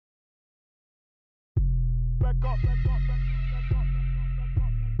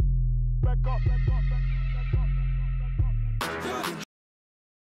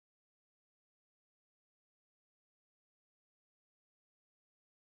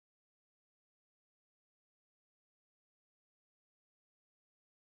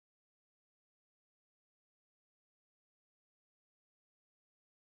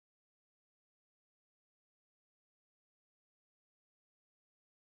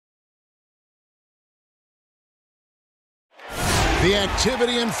The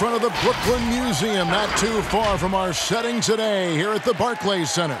activity in front of the Brooklyn Museum, not too far from our setting today here at the Barclays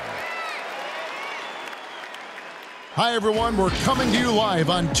Center. Hi, everyone. We're coming to you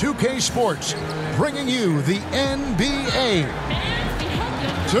live on 2K Sports, bringing you the NBA.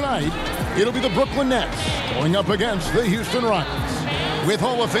 Tonight, it'll be the Brooklyn Nets going up against the Houston Rockets. With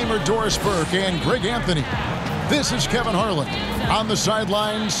Hall of Famer Doris Burke and Greg Anthony, this is Kevin Harlan. On the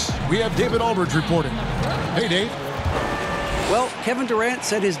sidelines, we have David Aldridge reporting. Hey, Dave. Well, Kevin Durant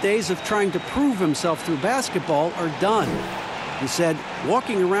said his days of trying to prove himself through basketball are done. He said,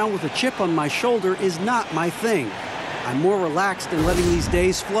 walking around with a chip on my shoulder is not my thing. I'm more relaxed in letting these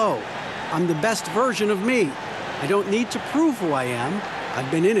days flow. I'm the best version of me. I don't need to prove who I am.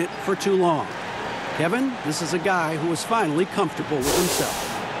 I've been in it for too long. Kevin, this is a guy who is finally comfortable with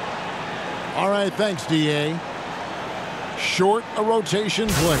himself. All right, thanks, D.A. Short a rotation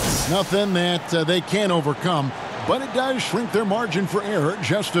play. Nothing that they can't overcome. But it does shrink their margin for error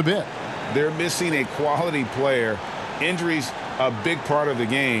just a bit. They're missing a quality player. Injuries a big part of the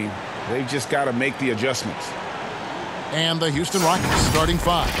game. They've just got to make the adjustments. And the Houston Rockets starting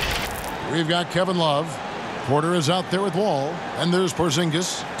five. We've got Kevin Love. Porter is out there with Wall. And there's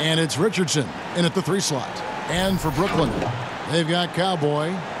Porzingis. And it's Richardson in at the 3 slot. And for Brooklyn, they've got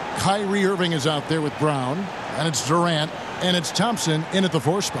Cowboy. Kyrie Irving is out there with Brown. And it's Durant. And it's Thompson in at the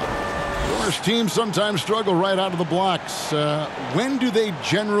 4 spot. Teams sometimes struggle right out of the blocks. When do they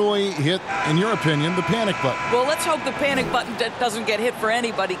generally hit, in your opinion, the panic button? Well, let's hope the panic button doesn't get hit for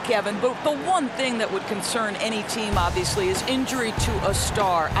anybody, Kevin. But the one thing that would concern any team, obviously, is injury to a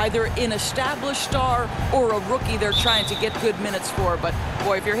star, either an established star or a rookie they're trying to get good minutes for. But,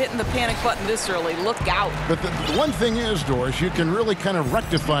 boy, if you're hitting the panic button this early, look out. But the one thing is, Doris, you can really kind of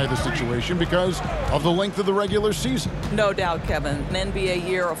rectify the situation because of the length of the regular season. No doubt, Kevin. An NBA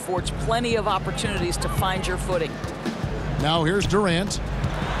year affords plenty of opportunities to find your footing. Now here's Durant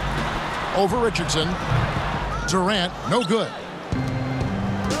over Richardson. Durant, no good.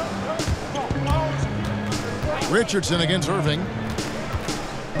 Richardson against Irving.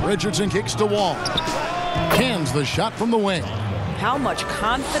 Richardson kicks to Wall. Cans the shot from the wing. How much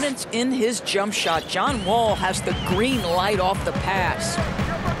confidence in his jump shot. John Wall has the green light off the pass.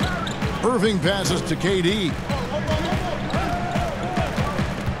 Irving passes to KD.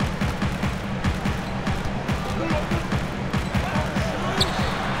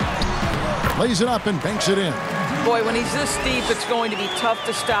 Lays it up and banks it in. Boy, when he's this deep, it's going to be tough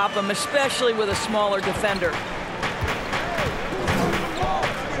to stop him, especially with a smaller defender.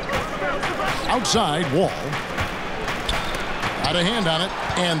 Outside, Wall. Got a hand on it,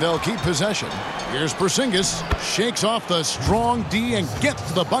 and they'll keep possession. Here's Porzingis. Shakes off the strong D and gets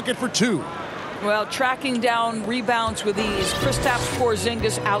to the bucket for 2. Well, tracking down rebounds with ease. Kristaps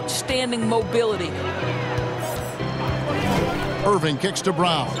Porzingis, outstanding mobility. Irving kicks to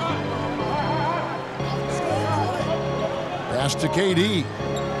Brown. Pass to KD.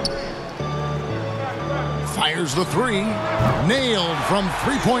 Fires the 3. Nailed from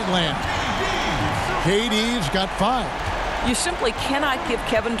three-point land. KD's got 5. You simply cannot give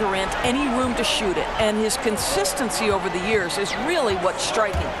Kevin Durant any room to shoot it, and his consistency over the years is really what's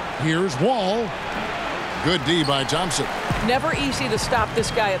striking. Here's Wall. Good D by Thompson. Never easy to stop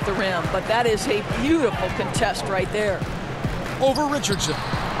this guy at the rim, but that is a beautiful contest right there. Over Richardson.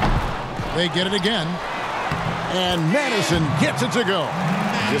 They get it again. And Madison gets it to go.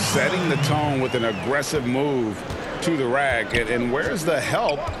 Just setting the tone with an aggressive move to the rack. And where's the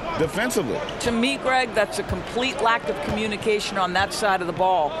help defensively? To me, Greg, that's a complete lack of communication on that side of the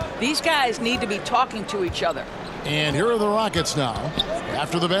ball. These guys need to be talking to each other. And here are the Rockets now.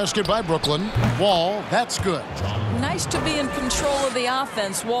 After the basket by Brooklyn. Wall, that's good. Nice to be in control of the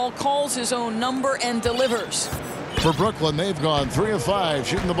offense. Wall calls his own number and delivers. For Brooklyn, they've gone 3 of 5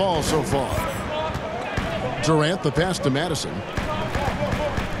 shooting the ball so far. Durant, the pass to Madison.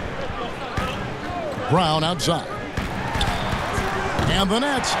 Brown outside. And the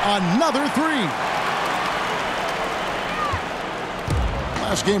Nets, another 3.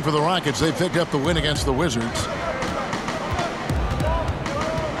 Last game for the Rockets, they picked up the win against the Wizards.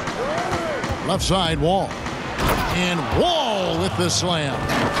 Left side, Wall. And Wall Wall with the slam.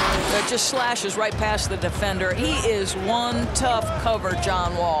 That just slashes right past the defender. He is one tough cover,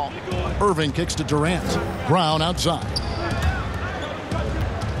 John Wall. Irving kicks to Durant. Brown outside.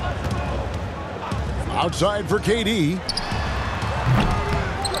 Outside for KD.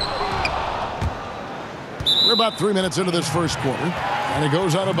 We're about 3 minutes into this first quarter, and it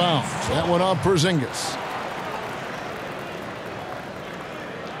goes out of bounds. That one off Porzingis.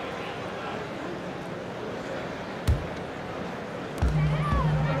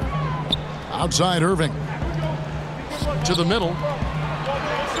 Outside Irving. To the middle.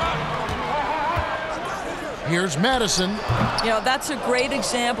 Here's Madison. You know, that's a great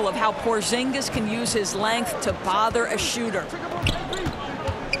example of how Porzingis can use his length to bother a shooter.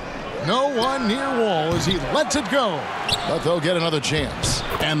 No one near Wall as he lets it go. But they'll get another chance.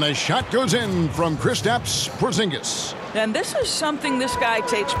 And the shot goes in from Kristaps Porzingis. And this is something this guy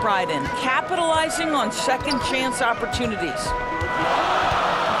takes pride in, capitalizing on second chance opportunities.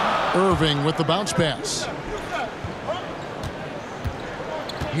 Irving with the bounce pass.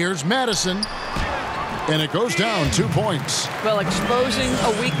 Here's Madison. And it goes down 2 points. Well, exposing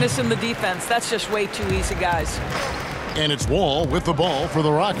a weakness in the defense, that's just way too easy, guys. And it's Wall with the ball for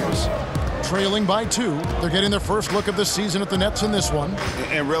the Rockets. Trailing by 2. They're getting their first look of the season at the Nets in this one.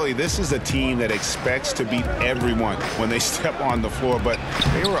 And really, this is a team that expects to beat everyone when they step on the floor, but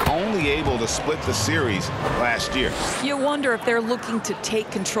they were only able to split the series last year. You wonder if they're looking to take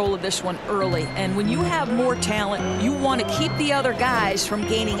control of this one early. And when you have more talent, you want to keep the other guys from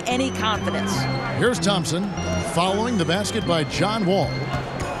gaining any confidence. Here's Thompson following the basket by John Wall.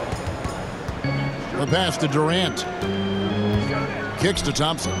 The pass to Durant. Kicks to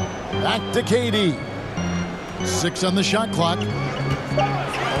Thompson. Back to KD. 6 on the shot clock.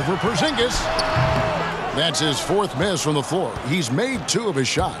 Over Porzingis. That's his 4th miss from the floor. He's made 2 of his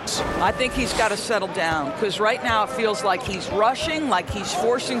shots. I think he's got to settle down because right now it feels like he's rushing, like he's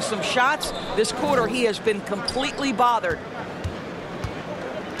forcing some shots. This quarter he has been completely bothered.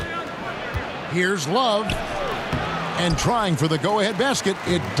 Here's Love. And trying for the go-ahead basket.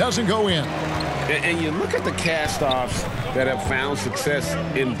 It doesn't go in. And you look at the cast-offs that have found success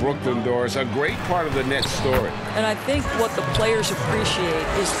in Brooklyn, Doris, a great part of the Nets story. And I think what the players appreciate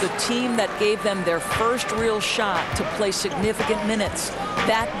is the team that gave them their first real shot to play significant minutes.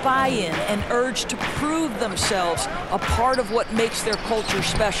 That buy-in and urge to prove themselves a part of what makes their culture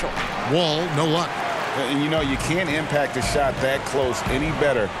special. Wall, no luck. And you know, you can't impact a shot that close any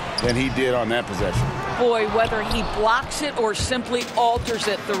better than he did on that possession. Boy, whether he blocks it or simply alters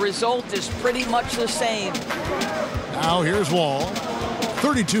it, the result is pretty much the same. Now here's Wall.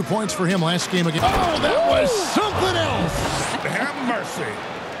 32 points for him last game again. Oh, that was something else. Have mercy.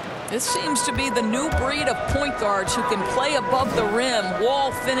 This seems to be the new breed of point guards who can play above the rim.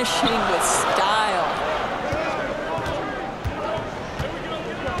 Wall finishing with style.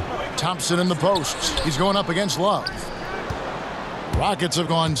 Thompson in the post. He's going up against Love. Rockets have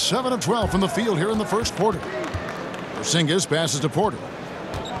gone 7 of 12 from the field here in the first quarter. Porzingis passes to Porter.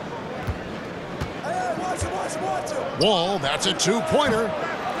 Wall, that's a 2-pointer.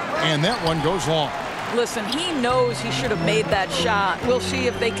 And that one goes long. Listen, he knows he should have made that shot. We'll see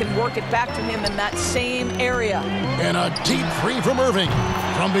if they can work it back to him in that same area. And a deep three from Irving.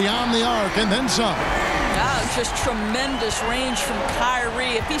 From beyond the arc and then some. Just tremendous range from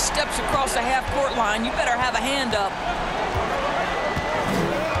Kyrie. If he steps across the half-court line, you better have a hand up.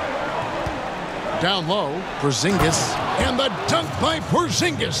 Down low, Porzingis. And the dunk by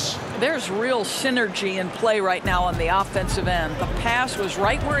Porzingis. There's real synergy in play right now on the offensive end. The pass was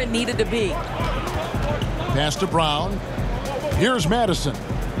right where it needed to be. Pass to Brown. Here's Madison.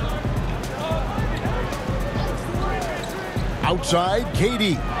 Outside,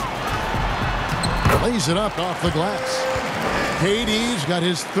 KD. Lays it up off the glass. KD's got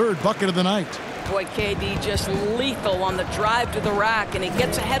his 3rd bucket of the night. Boy, KD just lethal on the drive to the rack, and he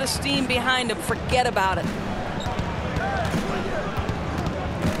gets ahead of steam behind him. Forget about it.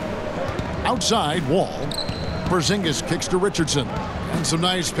 Outside, Wall. Porzingis kicks to Richardson. And some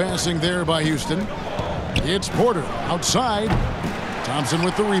nice passing there by Houston. It's Porter outside. Thompson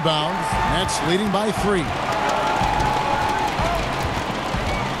with the rebound. Nets leading by 3.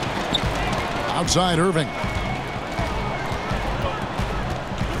 Outside Irving.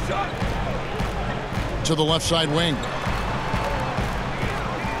 To the left side wing.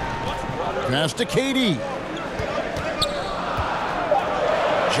 Pass to KD.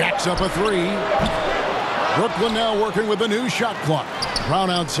 Jacks up a 3. Brooklyn now working with a new shot clock. Brown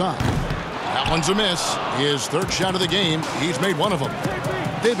outside. That one's a miss. His 3rd shot of the game. He's made 1 of them.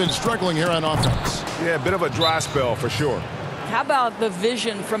 They've been struggling here on offense. Yeah, a bit of a dry spell for sure. How about the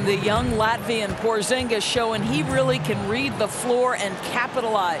vision from the young Latvian Porzingis showing he really can read the floor and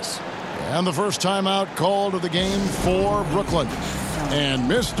capitalize. And the first timeout called of the game for Brooklyn. And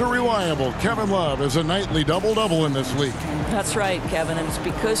Mr. Reliable, Kevin Love, is a nightly double-double in this league. That's right, Kevin, and it's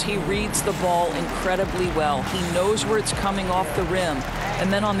because he reads the ball incredibly well. He knows where it's coming off the rim.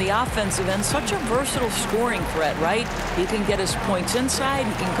 And then on the offensive end, such a versatile scoring threat, right? He can get his points inside,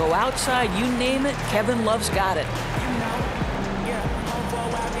 he can go outside, you name it, Kevin Love's got it.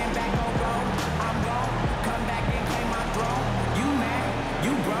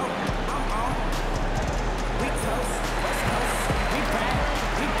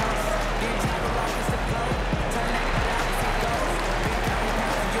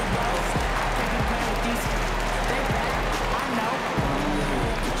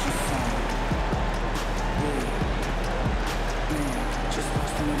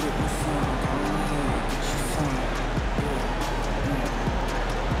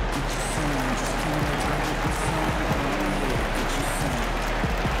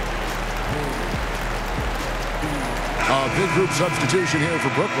 Big group substitution here for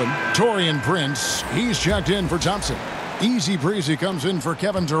Brooklyn. Taurean Prince, he's checked in for Thompson. Easy Breezy comes in for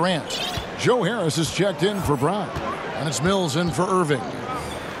Kevin Durant. Joe Harris is checked in for Brown. And it's Mills in for Irving.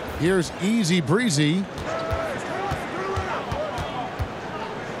 Here's Easy Breezy.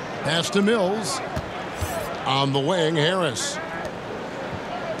 Pass to Mills. On the wing, Harris.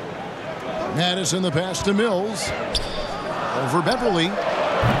 Madison the pass to Mills. Over Beverly.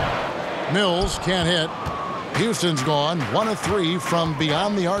 Mills can't hit. Houston's gone 1 of 3 from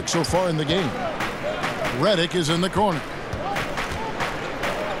beyond the arc so far in the game. Redick is in the corner.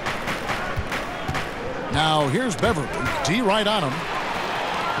 Now here's Beverly. T right on him.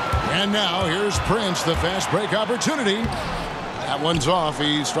 And now here's Prince, the fast break opportunity. That one's off.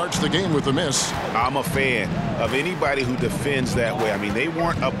 He starts the game with a miss. I'm a fan of anybody who defends that way. I mean, they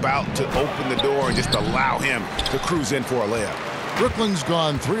weren't about to open the door and just allow him to cruise in for a layup. Brooklyn's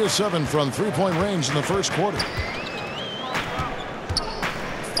gone 3 of 7 from three-point range in the first quarter.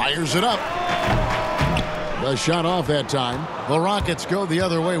 Fires it up. The shot off that time. The Rockets go the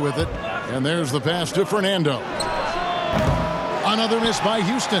other way with it. And there's the pass to Fernando. Another miss by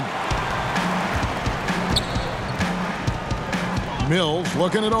Houston. Mills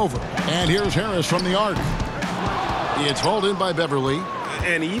looking it over. And here's Harris from the arc. It's hauled in by Beverly.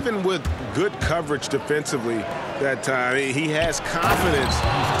 And even with good coverage defensively that time, he has confidence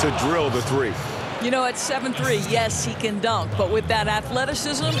to drill the three. You know, at 7'3", yes, he can dunk, but with that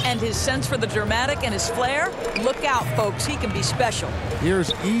athleticism and his sense for the dramatic and his flair, look out, folks, he can be special.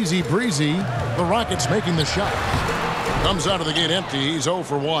 Here's Easy Breezy. The Rockets making the shot. Comes out of the gate empty. He's 0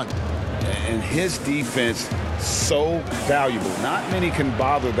 for 1. And his defense, so valuable. Not many can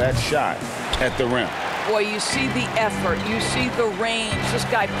bother that shot at the rim. Boy, you see the effort, you see the range. This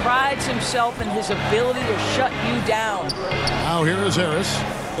guy prides himself in his ability to shut you down. Now here is Harris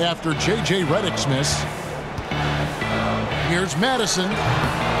after J.J. Redick's miss. Here's Madison.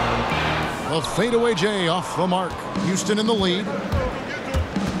 A fadeaway J off the mark. Houston in the lead.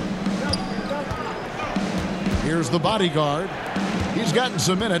 Here's the bodyguard. He's gotten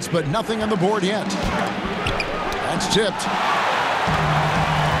some minutes, but nothing on the board yet. That's tipped.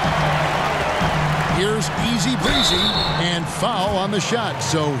 Here's Easy Breezy and foul on the shot,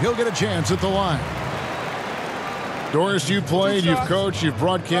 so he'll get a chance at the line. Doris, you've played, you've coached, you've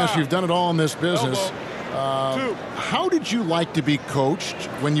broadcast, you've done it all in this business. How did you like to be coached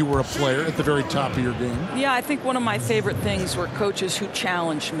when you were a player at the very top of your game? Yeah, I think one of my favorite things were coaches who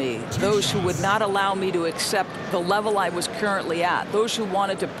challenged me, those who would not allow me to accept the level I was currently at, those who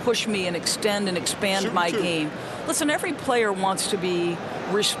wanted to push me and extend and expand my game. Listen, every player wants to be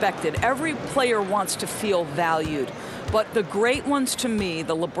respected. Every player wants to feel valued. But the great ones to me,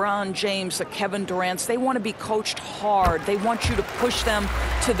 the LeBron James, the Kevin Durants, they want to be coached hard. They want you to push them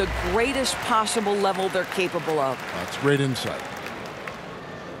to the greatest possible level they're capable of. That's great insight.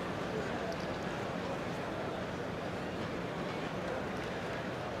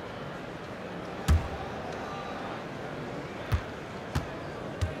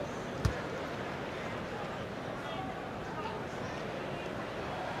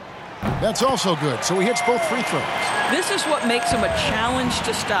 That's also good, so he hits both free throws. This is what makes him a challenge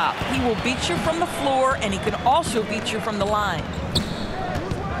to stop. He will beat you from the floor, and he can also beat you from the line.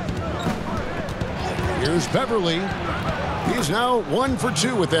 Here's Beverly. He's now 1 for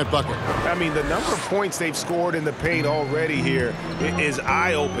 2 with that bucket. I mean, the number of points they've scored in the paint already here is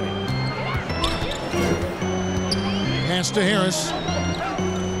eye-opening. Pass to Harris.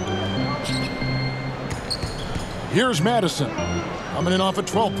 Here's Madison. Coming in off a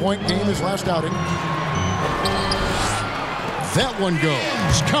 12-point game his last outing. That one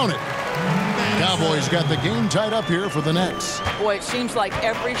goes. Count it. Cowboys got the game tied up here for the Nets. Boy, it seems like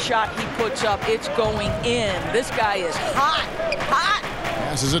every shot he puts up, it's going in. This guy is hot. Hot.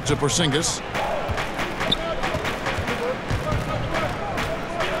 Passes it to Porzingis.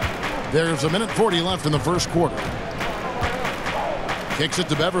 There's 1:40 left in the first quarter. Kicks it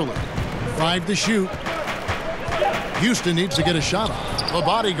to Beverly. 5 to shoot. Houston needs to get a shot off. The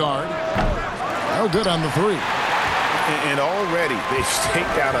bodyguard. No good on the 3. And already they've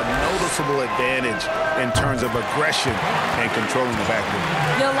staked out a noticeable advantage in terms of aggression and controlling the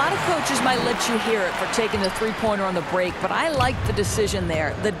backcourt. You know, a lot of coaches might let you hear it for taking the three-pointer on the break, but I like the decision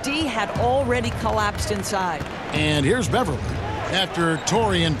there. The D had already collapsed inside. And here's Beverly after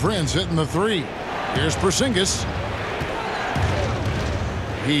Taurean Prince hitting the 3. Here's Porzingis.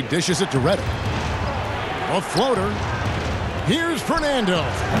 He dishes it to Redick. A floater. Here's Fernando.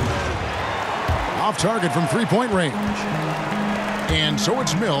 Off target from three-point range. And so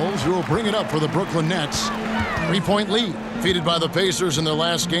it's Mills who will bring it up for the Brooklyn Nets. 3-point lead. Defeated by the Pacers in their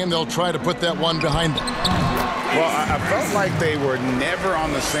last game, they'll try to put that one behind them. Well, I felt like they were never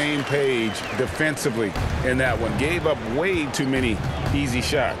on the same page defensively in that one. Gave up way too many easy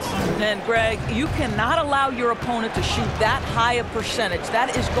shots. And, Greg, you cannot allow your opponent to shoot that high a percentage.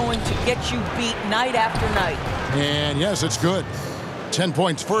 That is going to get you beat night after night. And, yes, it's good. 10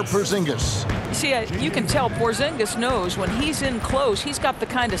 points for Porzingis. You see, you can tell Porzingis knows when he's in close, he's got the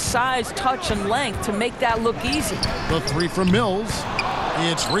kind of size, touch, and length to make that look easy. The 3 from Mills.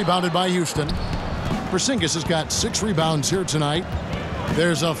 It's rebounded by Houston. Porzingis has got 6 rebounds here tonight.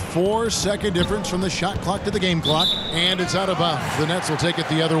 There's a 4-second difference from the shot clock to the game clock, and it's out of bounds. The Nets will take it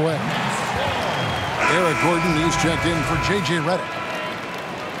the other way. Eric Gordon, he's checked in for J.J. Redick.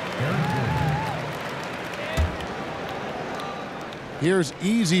 Here's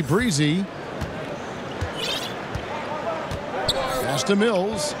Easy Breezy. Pass to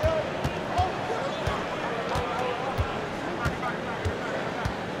Mills.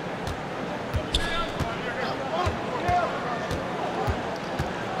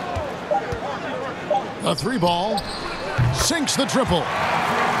 A 3-ball. Sinks the triple.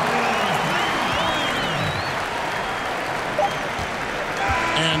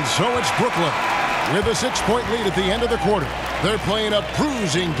 And so it's Brooklyn with a 6-point lead at the end of the quarter. They're playing a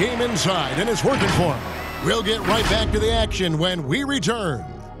bruising game inside, and it's working for them. We'll get right back to the action when we return.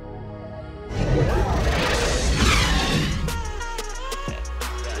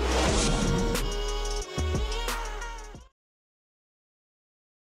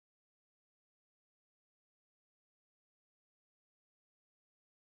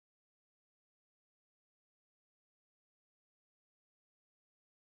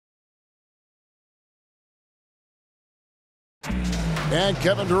 And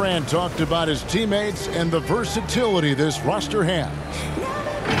Kevin Durant talked about his teammates and the versatility this roster has.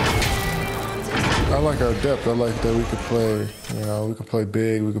 I like our depth. I like that we can play, we can play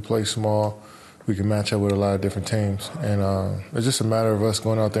big, we can play small, we can match up with a lot of different teams. And it's just a matter of us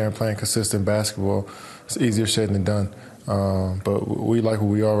going out there and playing consistent basketball. It's easier said than done. But we like who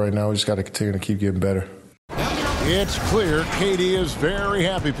we are right now. We just got to continue to keep getting better. It's clear KD is very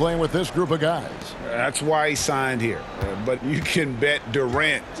happy playing with this group of guys. That's why he signed here. But you can bet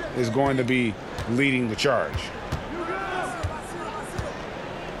Durant is going to be leading the charge.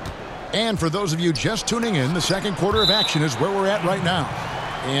 And for those of you just tuning in, the second quarter of action is where we're at right now.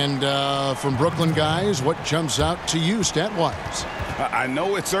 And from Brooklyn guys, what jumps out to you stat-wise? I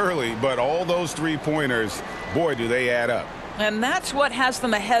know it's early, but all those three-pointers, boy, do they add up. And that's what has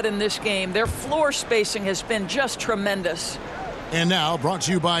them ahead in this game. Their floor spacing has been just tremendous. And now, brought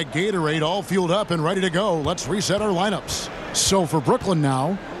to you by Gatorade, all fueled up and ready to go. Let's reset our lineups. So for Brooklyn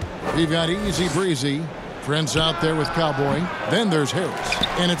now, we've got Easy Breezy, Prince out there with Cowboy. Then there's Harris,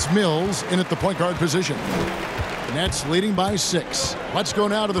 and it's Mills in at the point guard position. Nets leading by 6. Let's go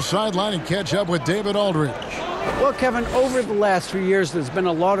now to the sideline and catch up with David Aldridge. Well, Kevin, over the last few years, there's been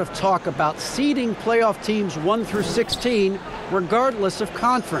a lot of talk about seeding playoff teams 1 through 16, regardless of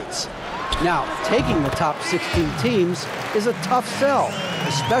conference. Now, taking the top 16 teams is a tough sell,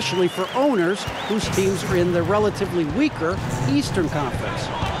 especially for owners whose teams are in the relatively weaker Eastern Conference.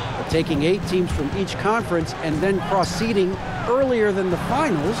 But taking 8 teams from each conference and then cross-seeding earlier than the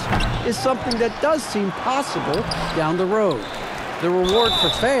finals is something that does seem possible down the road. The reward for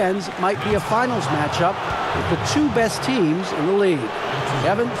fans might be a finals matchup with the 2 best teams in the league.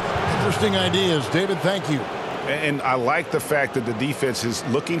 Kevin? Interesting ideas. David, thank you. And I like the fact that the defense is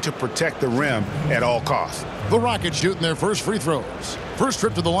looking to protect the rim at all costs. The Rockets shooting their first free throws. First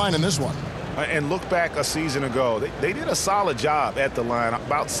trip to the line in this one. And look back a season ago. They did a solid job at the line,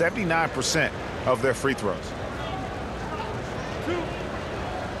 about 79% of their free throws.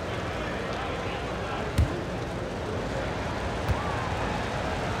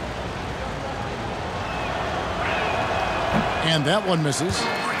 And that one misses.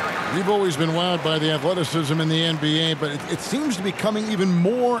 We've always been wowed by the athleticism in the NBA, but it seems to be becoming even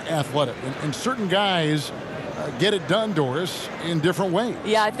more athletic. And certain guys get it done, Doris, in different ways.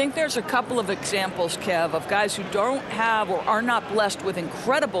 Yeah, I think there's a couple of examples, Kev, of guys who don't have or are not blessed with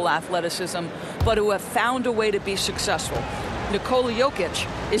incredible athleticism, but who have found a way to be successful. Nikola Jokic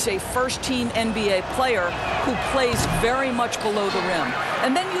is a first-team NBA player who plays very much below the rim.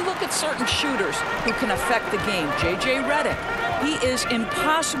 And then you look at certain shooters who can affect the game. J.J. Redick, he is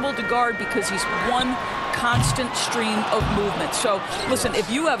impossible to guard because he's one constant stream of movement. So, listen,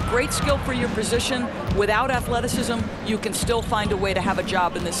 if you have great skill for your position, without athleticism, you can still find a way to have a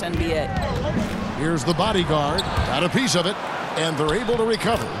job in this NBA. Here's the bodyguard, got a piece of it, and they're able to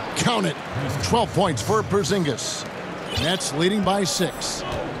recover. Count it, 12 points for Porzingis. Nets leading by 6.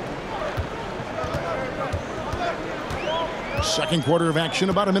 Second quarter of action,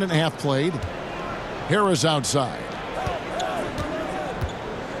 about a minute and a half played. Harris outside.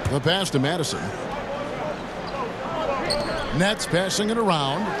 The pass to Madison. Nets passing it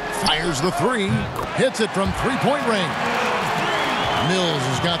around. Fires the three. Hits it from three-point range. Mills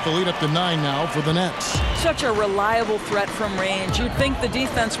has got the lead up to 9 now for the Nets. Such a reliable threat from range. You'd think the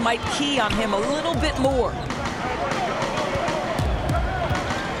defense might key on him a little bit more.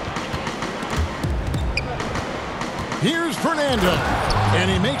 Here's Fernando, and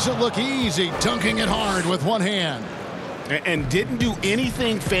he makes it look easy, dunking it hard with one hand. And didn't do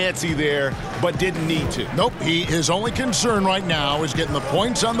anything fancy there, but didn't need to. Nope, his only concern right now is getting the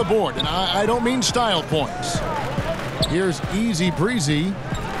points on the board, and I don't mean style points. Here's Easy Breezy.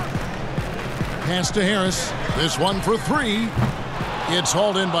 Pass to Harris. This one for 3. It's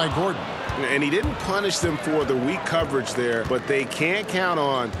hauled in by Gordon. And he didn't punish them for the weak coverage there, but they can't count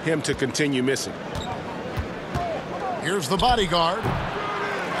on him to continue missing. Here's the bodyguard.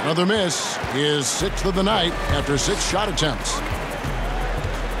 Another miss. His 6th of the night after 6 shot attempts.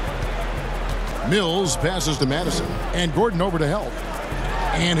 Mills passes to Madison. And Gordon over to help.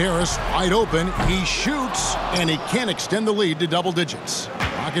 And Harris wide open. He shoots, and he can't extend the lead to double digits.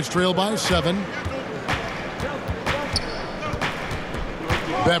 Rockets trail by 7.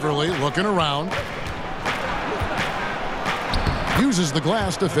 Beverly looking around. Uses the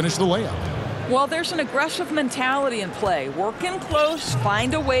glass to finish the layup. Well, there's an aggressive mentality in play. Work in close,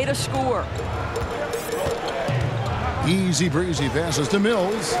 find a way to score. Easy Breezy passes to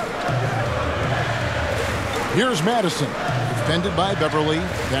Mills. Here's Madison. Defended by Beverly.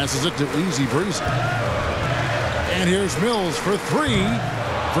 Passes it to Easy Breezy. And here's Mills for 3.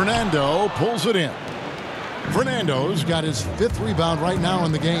 Fernando pulls it in. Fernando's got his 5th rebound right now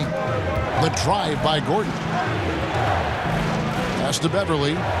in the game. The drive by Gordon. Pass to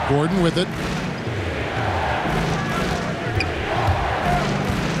Beverly. Gordon with it.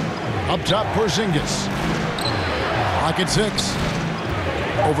 Up top, Porzingis. Pocket 6.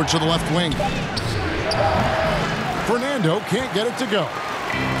 Over to the left wing. Fernando can't get it to go.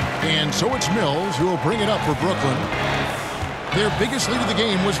 And so it's Mills who will bring it up for Brooklyn. Their biggest lead of the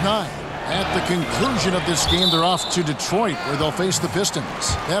game was 9. At the conclusion of this game, they're off to Detroit, where they'll face the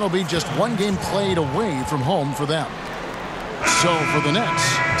Pistons. That'll be just one game played away from home for them. So for the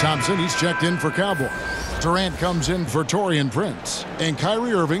Nets, Thompson, he's checked in for Cowboy. Durant comes in for Taurean Prince. And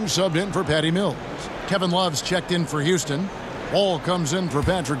Kyrie Irving subbed in for Patty Mills. Kevin Love's checked in for Houston. Wall comes in for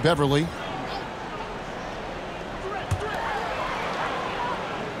Patrick Beverly.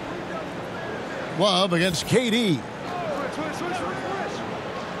 Love against KD.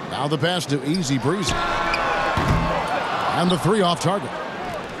 Now the pass to Easy Breezy. And the 3 off target.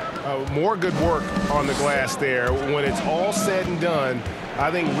 More good work on the glass there. When it's all said and done, I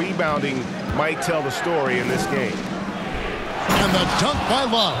think rebounding might tell the story in this game. And the dunk by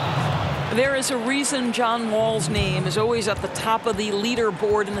Love. There is a reason John Wall's name is always at the top of the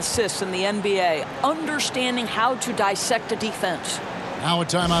leaderboard in assists in the NBA. Understanding how to dissect a defense. Now a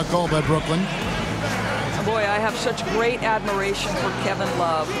timeout call by Brooklyn. Boy, I have such great admiration for Kevin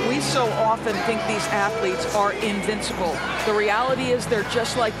Love. We so often think these athletes are invincible. The reality is they're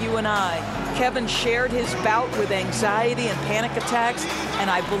just like you and I. Kevin shared his bout with anxiety and panic attacks,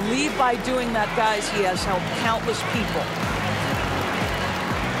 and I believe by doing that, guys, he has helped countless people.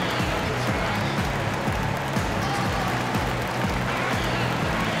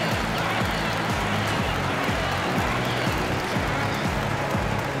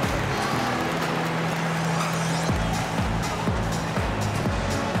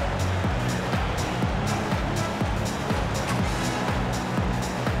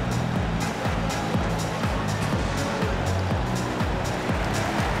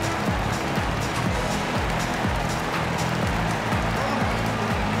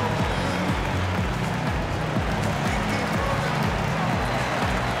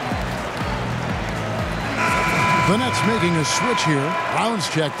 The Nets making a switch here. Brown's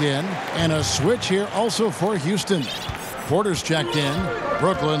checked in. And a switch here also for Houston. Porter's checked in.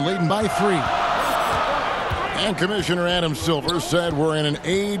 Brooklyn leading by 3. And Commissioner Adam Silver said we're in an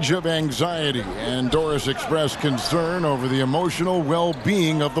age of anxiety, and Doris expressed concern over the emotional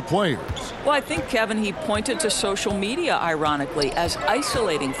well-being of the players. Well, I think, Kevin, he pointed to social media, ironically, as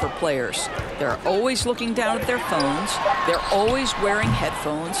isolating for players. They're always looking down at their phones. They're always wearing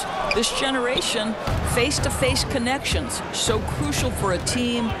headphones. This generation, face-to-face connections, so crucial for a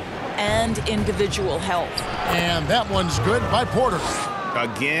team and individual health. And that one's good by Porter.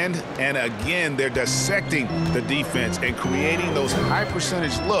 Again and again, they're dissecting the defense and creating those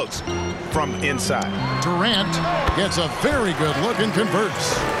high-percentage looks from inside. Durant gets a very good look and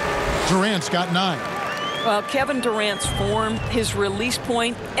converts. Durant's got 9. Well, Kevin Durant's form, his release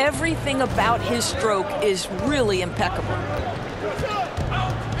point, everything about his stroke is really impeccable.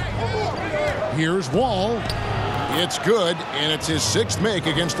 Here's Wall. It's good, and it's his 6th make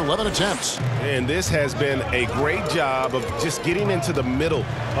against 11 attempts. And this has been a great job of just getting into the middle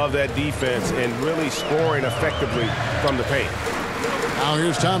of that defense and really scoring effectively from the paint. Now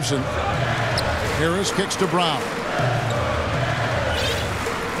here's Thompson. Harris kicks to Brown.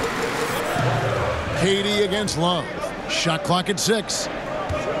 KD against Love. Shot clock at 6.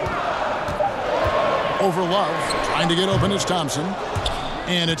 Over Love. Trying to get open is Thompson.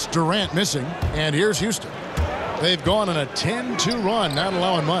 And it's Durant missing. And here's Houston. They've gone on a 10-2 run, not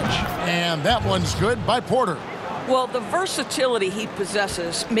allowing much. And that one's good by Porter. Well, the versatility he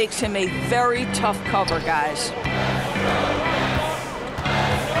possesses makes him a very tough cover, guys.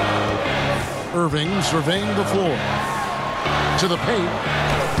 Irving surveying the floor. To the paint.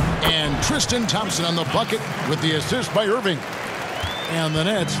 And Tristan Thompson on the bucket with the assist by Irving. And the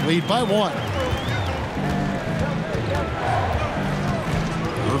Nets lead by 1.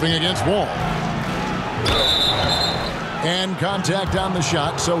 Irving against Wall. And contact on the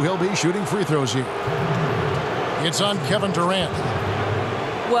shot, so he'll be shooting free throws here. It's on Kevin Durant.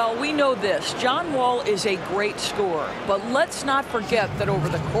 Well, we know this. John Wall is a great scorer, but let's not forget that over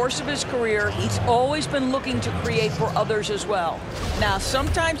the course of his career, he's always been looking to create for others as well. Now,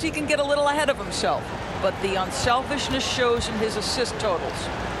 sometimes he can get a little ahead of himself, but the unselfishness shows in his assist totals.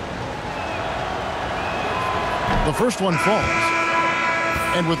 The first one falls.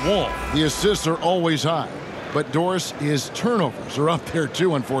 And with Wall, the assists are always high. But Doris, his turnovers are up there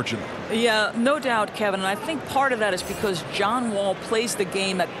too, unfortunately. Yeah, no doubt, Kevin. And I think part of that is because John Wall plays the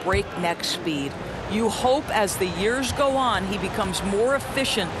game at breakneck speed. You hope as the years go on, he becomes more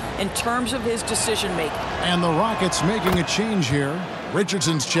efficient in terms of his decision-making. And the Rockets making a change here.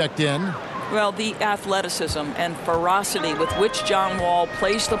 Richardson's checked in. Well, the athleticism and ferocity with which John Wall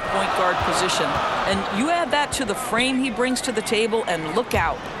plays the point guard position. And you add that to the frame he brings to the table, and look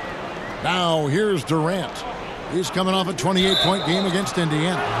out. Now here's Durant. He's coming off a 28-point game against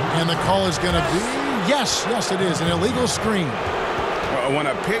Indiana. And the call is going to be, yes, it is, an illegal screen. When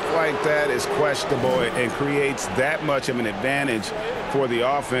a pick like that is questionable and creates that much of an advantage for the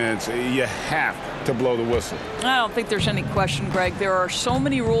offense, you have to blow the whistle. I don't think there's any question, Greg. There are so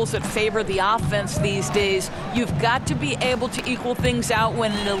many rules that favor the offense these days. You've got to be able to equal things out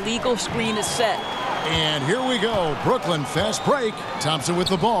when an illegal screen is set. And here we go. Brooklyn fast break. Thompson with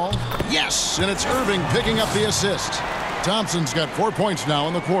the ball. Yes, and it's Irving picking up the assist. Thompson's got 4 points now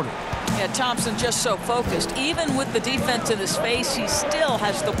in the quarter. Yeah, Thompson just so focused. Even with the defense in his face, he still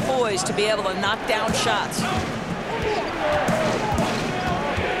has the poise to be able to knock down shots.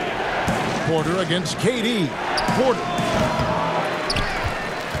 Porter against KD. Porter.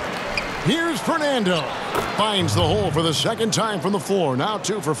 Here's Fernando. Finds the hole for the second time from the floor. Now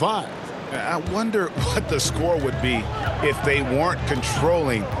 2 for 5. I wonder what the score would be if they weren't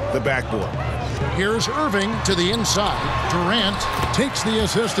controlling the backboard. Here's Irving to the inside. Durant takes the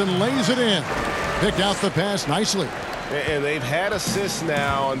assist and lays it in. Picked out the pass nicely. And they've had assists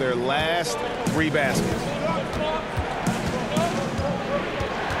now on their last 3 baskets.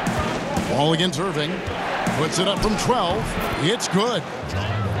 Ball against Irving. Puts it up from 12. It's good.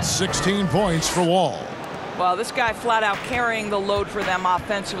 16 points for Wall. Well, this guy flat out carrying the load for them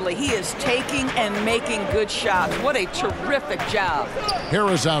offensively. He is taking and making good shots. What a terrific job.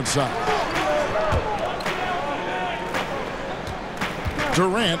 Harris outside.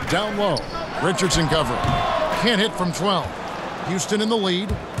 Durant down low. Richardson covering. Can't hit from 12. Houston in the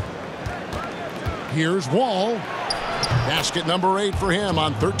lead. Here's Wall. Basket number 8 for him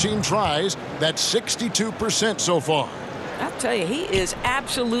on 13 tries. That's 62% so far. I'll tell you, he is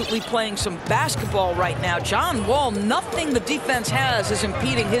absolutely playing some basketball right now. John Wall, nothing the defense has is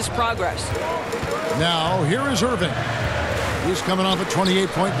impeding his progress. Now, here is Irving. He's coming off a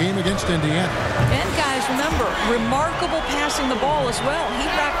 28-point game against Indiana. And guys, remember, remarkable passing the ball as well. He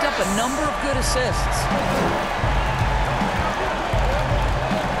racked up a number of good assists.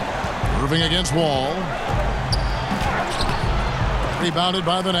 Irving against Wall. Rebounded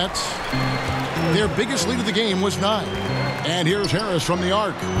by the Nets. Their biggest lead of the game was 9. And here's Harris from the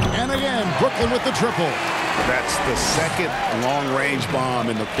arc. And again, Brooklyn with the triple. That's the second long-range bomb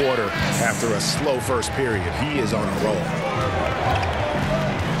in the quarter after a slow first period. He is on a roll.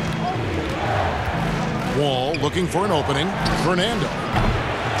 Wall looking for an opening. Fernando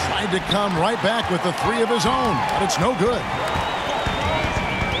tried to come right back with the 3 of his own, but it's no good.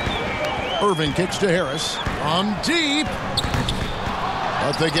 Irving kicks to Harris from deep.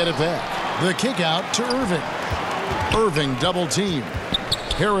 But they get it back. The kick out to Irving. Irving double team.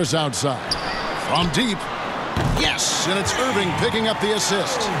 Harris outside. From deep. Yes, and it's Irving picking up the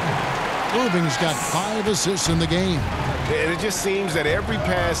assist. Irving's got 5 assists in the game. And it just seems that every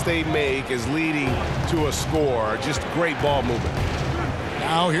pass they make is leading to a score. Just great ball movement.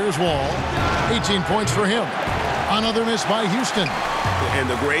 Now here's Wall. 18 points for him. Another miss by Houston. And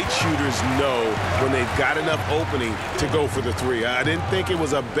the great shooters know when they've got enough opening to go for the 3. I didn't think it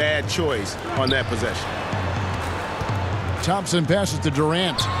was a bad choice on that possession. Thompson passes to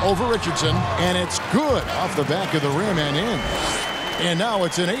Durant over Richardson, and it's good off the back of the rim and in. And now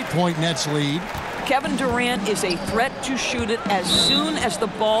it's an 8-point Nets lead. Kevin Durant is a threat to shoot it as soon as the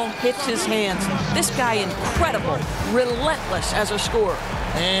ball hits his hands. This guy incredible, relentless as a scorer.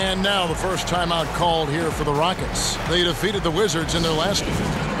 And now the first timeout called here for the Rockets. They defeated the Wizards in their last game.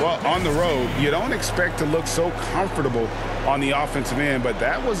 Well, on the road, you don't expect to look so comfortable on the offensive end, but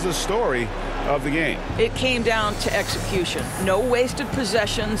that was the story of the game. It came down to execution. No wasted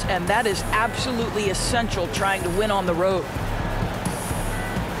possessions, and that is absolutely essential trying to win on the road.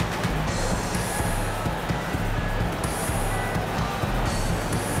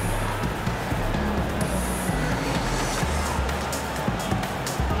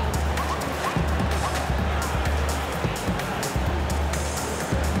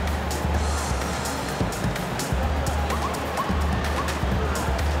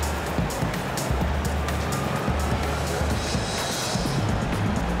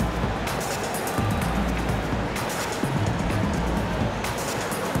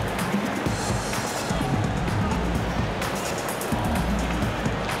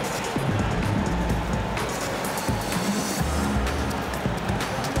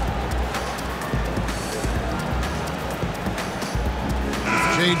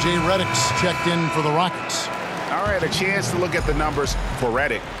 J.J. Redick's checked in for the Rockets. All right, a chance to look at the numbers for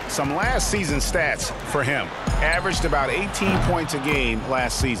Redick. Some last season stats for him. Averaged about 18 points a game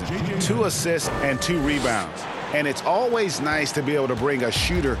last season. 2 assists and 2 rebounds. And it's always nice to be able to bring a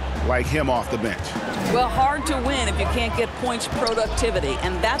shooter like him off the bench. Well, hard to win if you can't get points productivity,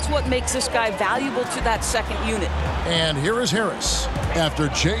 and that's what makes this guy valuable to that second unit. And here is Harris after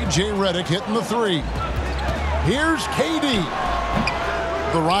J.J. Redick hitting the 3. Here's KD.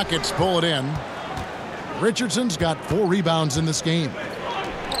 The Rockets pull it in. Richardson's got 4 rebounds in this game.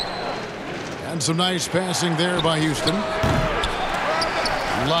 And some nice passing there by Houston.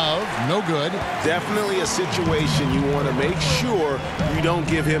 Love, no good. Definitely a situation you want to make sure you don't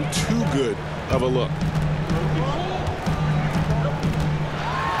give him too good of a look.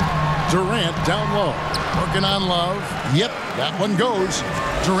 Durant down low. Working on Love. Yep, that one goes.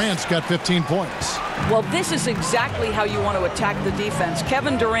 Durant's got 15 points. Well, this is exactly how you want to attack the defense.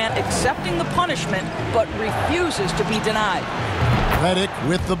 Kevin Durant accepting the punishment, but refuses to be denied. Redick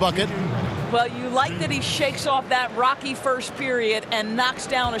with the bucket. Well, you like that he shakes off that rocky first period and knocks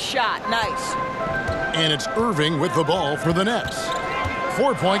down a shot. Nice. And it's Irving with the ball for the Nets.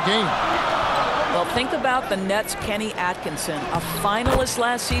 4-point game. Well, think about the Nets' Kenny Atkinson, a finalist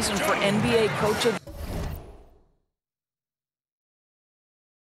last season for NBA Coach of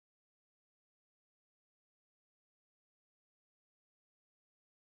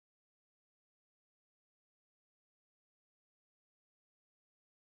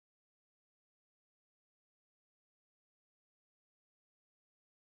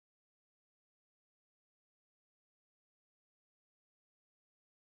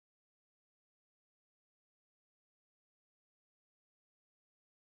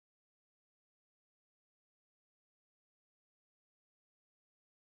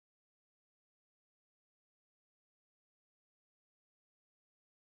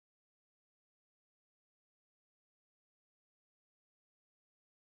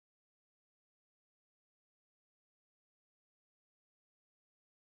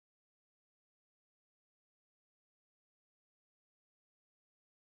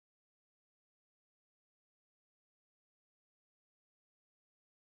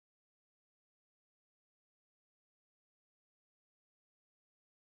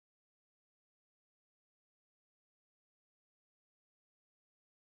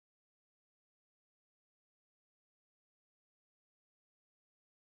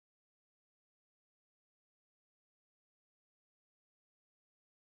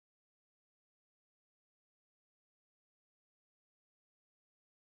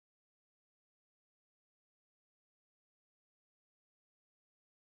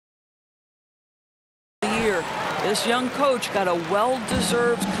This young coach got a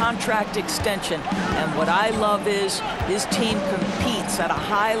well-deserved contract extension. And what I love is his team competes at a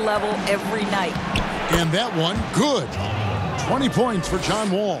high level every night. And that one, good. 20 points for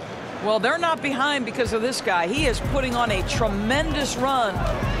John Wall. Well, they're not behind because of this guy. He is putting on a tremendous run.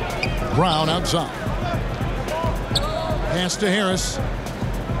 Brown outside. Pass to Harris.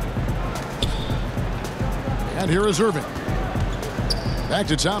 And here is Irving. Back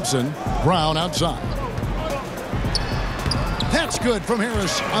to Thompson. Brown outside. That's good from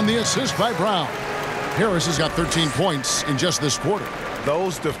Harris on the assist by Brown. Harris has got 13 points in just this quarter.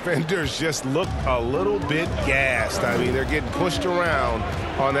 Those defenders just look a little bit gassed. I mean, they're getting pushed around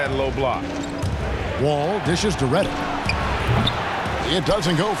on that low block. Wall dishes to Redick. It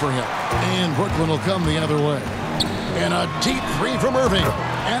doesn't go for him. And Brooklyn will come the other way. And a deep three from Irving.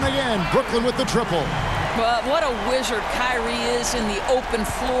 And again, Brooklyn with the triple. But what a wizard Kyrie is in the open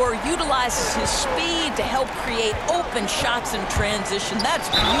floor. Utilizes his speed to help create open shots in transition. That's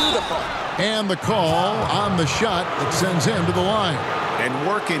beautiful. And the call on the shot that sends him to the line. And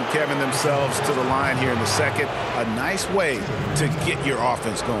working, Kevin, themselves to the line here in the second. A nice way to get your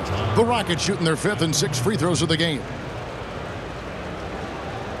offense going. The Rockets shooting their 5th and 6th free throws of the game.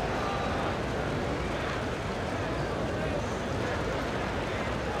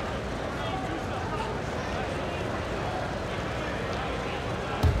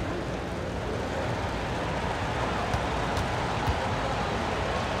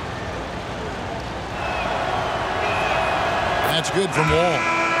 That's good from Wall.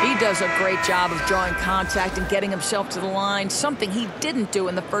 He does a great job of drawing contact and getting himself to the line, something he didn't do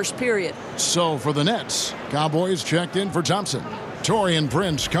in the first period. So for the Nets, Cowboys checked in for Thompson. Taurean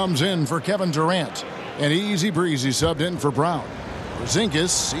Prince comes in for Kevin Durant. And Easy Breezy subbed in for Brown.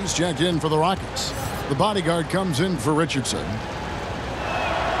 Porzingis, he's checked in for the Rockets. The bodyguard comes in for Richardson.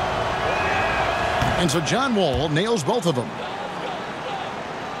 And so John Wall nails both of them.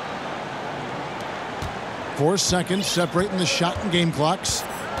 4 seconds separating the shot and game clocks.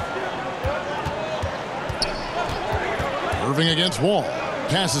 Irving against Wall.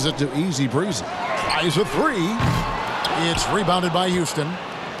 Passes it to Easy Breezy. Tries a three. It's rebounded by Houston.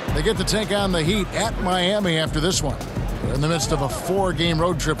 They get to take on the Heat at Miami after this one. They're in the midst of a 4-game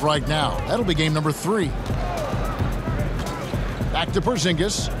road trip right now. That'll be game number 3. Back to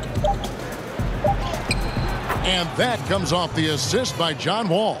Porzingis. And that comes off the assist by John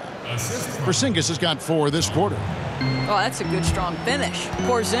Wall. Porzingis has got 4 this quarter. Oh, that's a good, strong finish.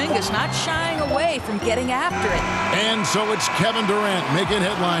 Porzingis not shying away from getting after it. And so it's Kevin Durant making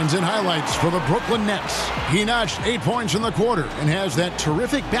headlines and highlights for the Brooklyn Nets. He notched 8 points in the quarter and has that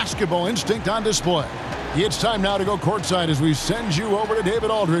terrific basketball instinct on display. It's time now to go courtside as we send you over to David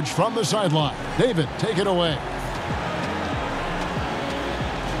Aldridge from the sideline. David, take it away.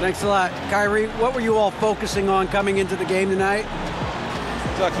 Thanks a lot. Kyrie, what were you all focusing on coming into the game tonight?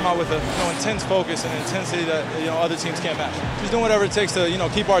 I come out with a intense focus and intensity that other teams can't match. Just doing whatever it takes to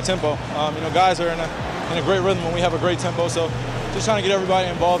keep our tempo. Guys are in a great rhythm when we have a great tempo. So just trying to get everybody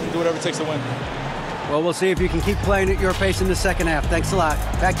involved and do whatever it takes to win. Well, we'll see if you can keep playing at your pace in the second half. Thanks a lot.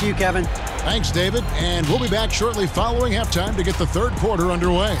 Back to you, Kevin. Thanks, David. And we'll be back shortly following halftime to get the third quarter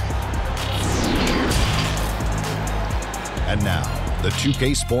underway. And now, the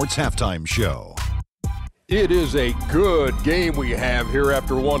 2K Sports Halftime Show. It is a good game we have here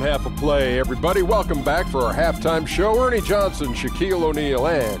after one half of play. Everybody, welcome back for our halftime show. Ernie Johnson, Shaquille O'Neal,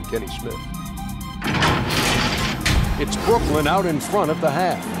 and Kenny Smith. It's Brooklyn out in front at the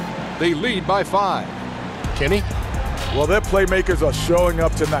half. They lead by 5. Kenny? Well, their playmakers are showing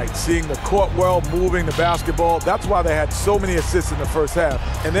up tonight, seeing the court well, moving the basketball. That's why they had so many assists in the first half.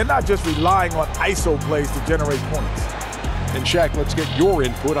 And they're not just relying on ISO plays to generate points. And Shaq, let's get your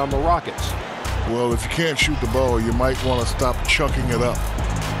input on the Rockets. Well, if you can't shoot the ball, you might want to stop chucking it up.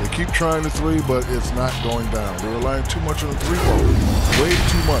 They keep trying the three, but it's not going down. They're relying too much on the three-ball, way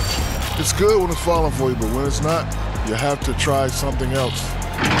too much. It's good when it's falling for you, but when it's not, you have to try something else.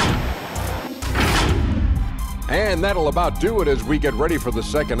 And that'll about do it as we get ready for the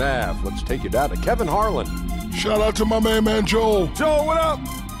second half. Let's take you down to Kevin Harlan. Shout out to my man Joel. Joel, what up?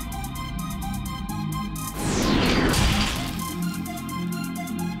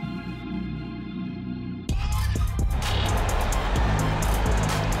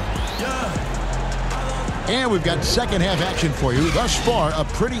 And we've got second half action for you. Thus far, a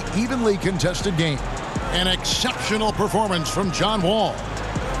pretty evenly contested game. An exceptional performance from John Wall.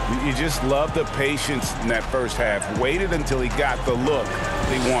 You just love the patience in that first half. Waited until he got the look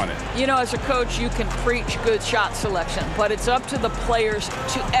he wanted. As a coach, you can preach good shot selection, but it's up to the players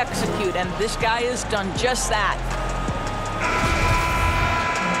to execute, and this guy has done just that.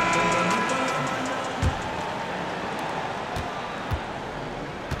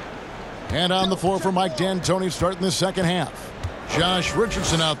 And on the floor for Mike D'Antoni starting the second half. Josh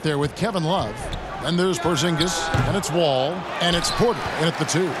Richardson out there with Kevin Love. And there's Porzingis, and it's Wall, and it's Porter in at the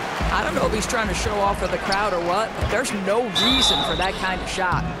 2. I don't know if he's trying to show off for the crowd or what, but there's no reason for that kind of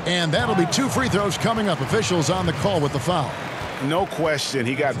shot. And that'll be 2 free throws coming up. Officials on the call with the foul. No question,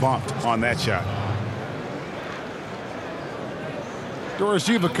 he got bumped on that shot. Doris,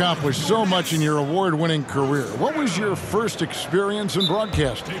 you've accomplished so much in your award-winning career. What was your first experience in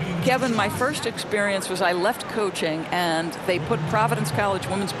broadcasting? Kevin, my first experience was I left coaching, and they put Providence College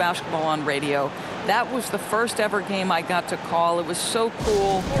women's basketball on radio. That was the first ever game I got to call. It was so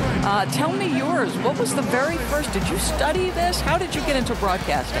cool. Tell me yours. What was the very first? Did you study this? How did you get into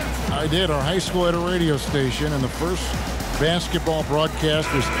broadcasting? I did. Our high school had a radio station, and the first basketball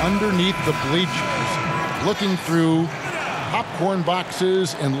broadcast was underneath the bleachers, looking through popcorn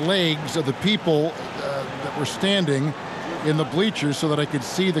boxes and legs of the people that were standing in the bleachers so that I could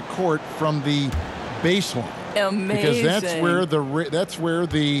see the court from the baseline. Amazing. Because that's where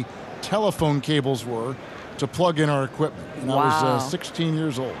the telephone cables were to plug in our equipment. And wow. I was 16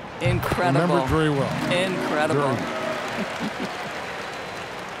 years old. Incredible. I remember it very well. Incredible.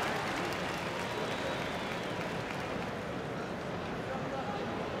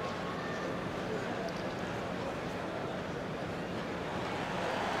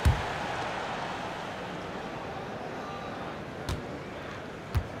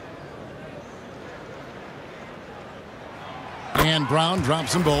 And Brown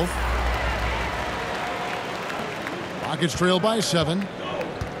drops them both. Rockets trail by 7.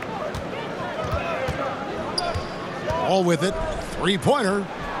 All with it. 3-pointer.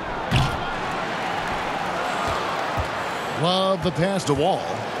 Love the pass to Wall.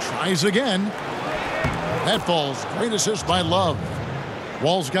 Tries again. That falls. Great assist by Love.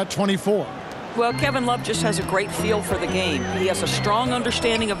 Wall's got 24. Well, Kevin Love just has a great feel for the game. He has a strong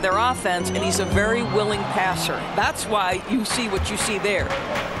understanding of their offense, and he's a very willing passer. That's why you see what you see there.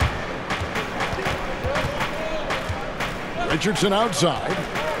 Richardson outside.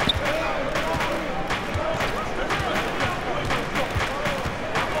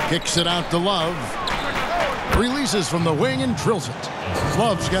 Kicks it out to Love. Releases from the wing and drills it.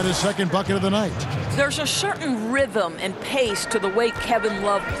 Love's got his second bucket of the night. There's a certain rhythm and pace to the way Kevin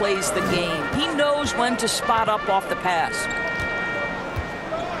Love plays the game. He knows when to spot up off the pass.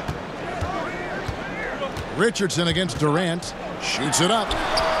 Richardson against Durant. Shoots it up.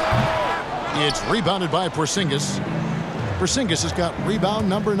 It's rebounded by Porzingis. Porzingis has got rebound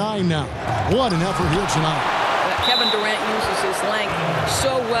number 9 now. What an effort here tonight. Kevin Durant uses his length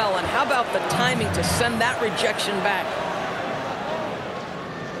so well. And how about the timing to send that rejection back?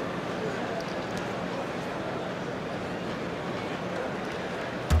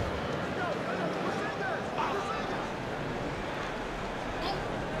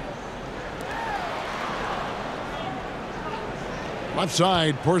 Left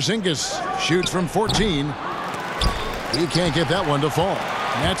side, Porzingis shoots from 14. He can't get that one to fall.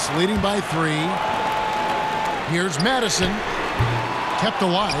 Nets leading by 3. Here's Madison. Kept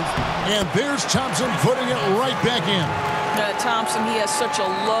alive. And there's Thompson putting it right back in. Thompson, he has such a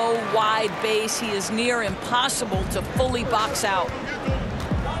low, wide base. He is near impossible to fully box out.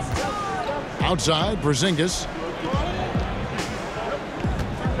 Outside, Porzingis.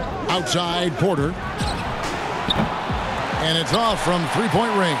 Outside, Porter. And it's off from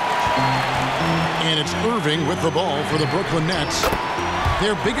 3-point range. And it's Irving with the ball for the Brooklyn Nets.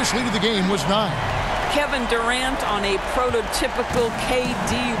 Their biggest lead of the game was 9. Kevin Durant on a prototypical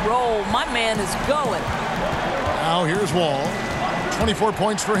KD roll. My man is going. Now here's Wall. 24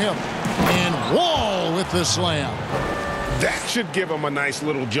 points for him. And Wall with the slam. That should give him a nice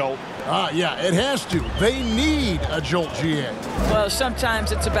little jolt. Yeah, it has to. They need a jolt, GA. Well,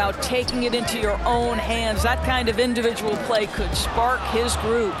 sometimes it's about taking it into your own hands. That kind of individual play could spark his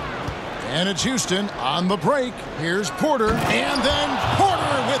group. And it's Houston on the break. Here's Porter. And then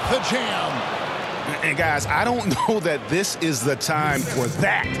Porter with the jam. And guys, I don't know that this is the time for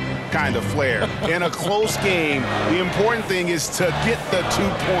that kind of flair. In a close game, the important thing is to get the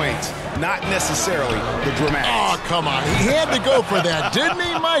 2 points, not necessarily the dramatics. Oh, come on. He had to go for that, didn't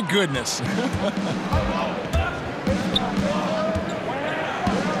he? My goodness.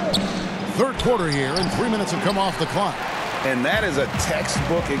 Third quarter here, and 3 minutes have come off the clock. And that is a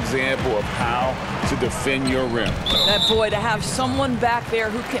textbook example of how to defend your rim. That boy, to have someone back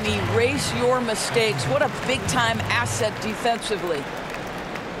there who can erase your mistakes, what a big-time asset defensively.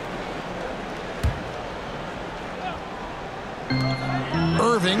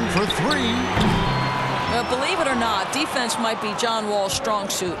 Irving for 3. Well, believe it or not, defense might be John Wall's strong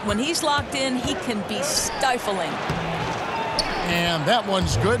suit. When he's locked in, he can be stifling. And that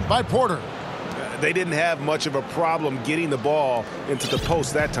one's good by Porter. They didn't have much of a problem getting the ball into the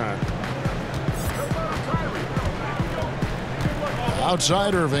post that time.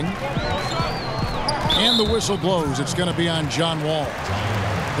 Outside Irving. And the whistle blows. It's going to be on John Wall.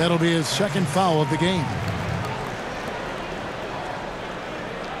 That'll be his second foul of the game.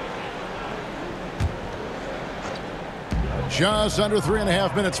 Just under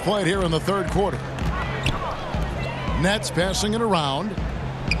 3.5 minutes played here in the third quarter. Nets passing it around.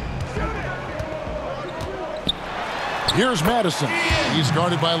 Here's Madison. He's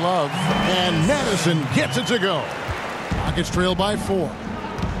guarded by Love. And Madison gets it to go. Rockets trail by 4.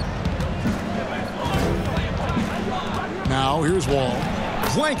 Now here's Wall.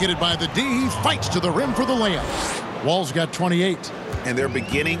 Blanketed by the D. He fights to the rim for the layup. Wall's got 28. And they're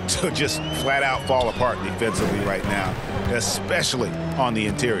beginning to just flat out fall apart defensively right now, especially on the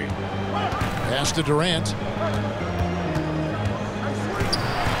interior. Pass to Durant.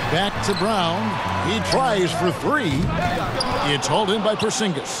 Back to Brown. He tries for 3. It's hauled in by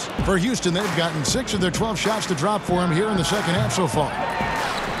Porzingis. For Houston, they've gotten 6 of their 12 shots to drop for him here in the second half so far.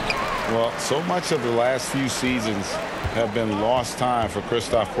 Well, so much of the last few seasons have been lost time for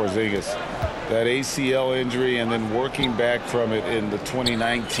Kristaps Porzingis. That ACL injury and then working back from it in the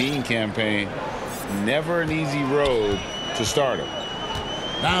 2019 campaign. Never an easy road to start him.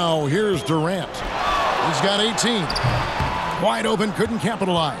 Now here's Durant. He's got 18. Wide open, couldn't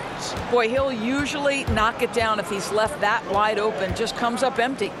capitalize. Boy, he'll usually knock it down if he's left that wide open. Just comes up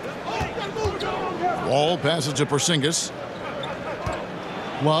empty. Wall passes to Porzingis.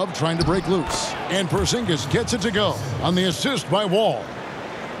 Love trying to break loose. And Porzingis gets it to go on the assist by Wall.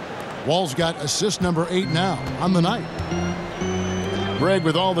 Wall's got assist number 8 now on the night. Greg,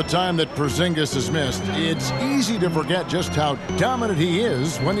 with all the time that Porzingis has missed, it's easy to forget just how dominant he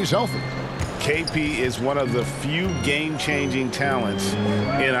is when he's healthy. KP is one of the few game-changing talents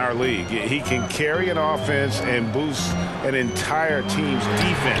in our league. He can carry an offense and boost an entire team's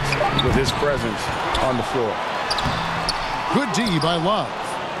defense with his presence on the floor. Good D by Love.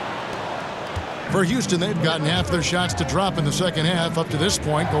 For Houston, they've gotten half their shots to drop in the second half up to this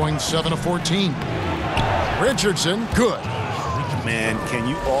point, going 7 of 14. Richardson, good. Man, can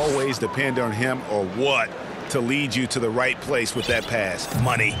you always depend on him or what to lead you to the right place with that pass?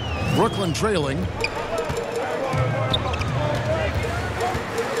 Money. Brooklyn trailing.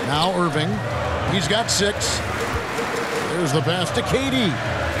 Now Irving. He's got 6. There's the pass to KD.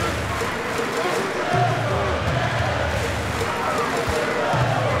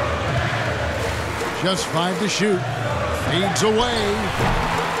 Just 5 to shoot. Fades away.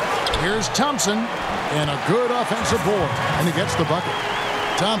 Here's Thompson. And a good offensive board. And he gets the bucket.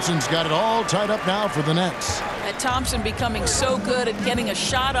 Thompson's got it all tied up now for the Nets. And Thompson becoming so good at getting a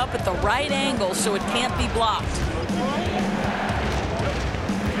shot up at the right angle so it can't be blocked.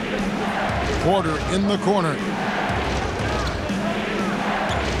 Porter in the corner.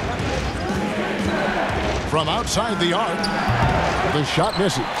 From outside the arc. The shot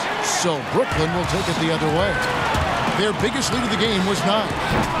misses. So Brooklyn will take it the other way. Their biggest lead of the game was 9.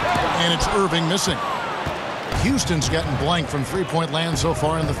 And it's Irving missing. Houston's gotten blank from three-point land so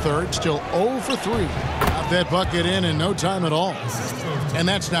far in the third. Still 0 for 3. Got that bucket in no time at all. And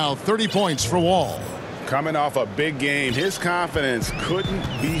that's now 30 points for Wall. Coming off a big game, his confidence couldn't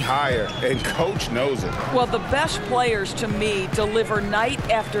be higher, and Coach knows it. Well, the best players, to me, deliver night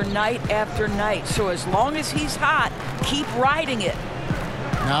after night after night. So as long as he's hot, keep riding it.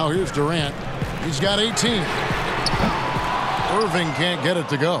 Now here's Durant. He's got 18. Irving can't get it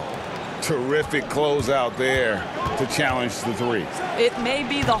to go. Terrific closeout there to challenge the 3. It may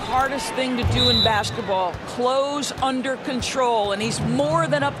be the hardest thing to do in basketball. Close under control, and he's more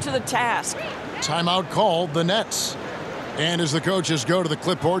than up to the task. Timeout called, the Nets. And as the coaches go to the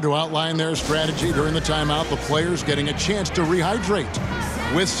clipboard to outline their strategy during the timeout, the players getting a chance to rehydrate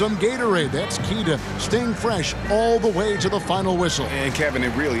with some Gatorade. That's key to staying fresh all the way to the final whistle. And Kevin,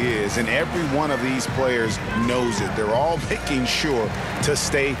 it really is. And every one of these players knows it. They're all making sure to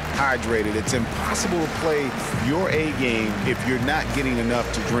stay hydrated. It's impossible to play your A game if you're not getting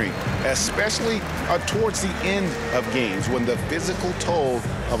enough to drink, especially towards the end of games when the physical toll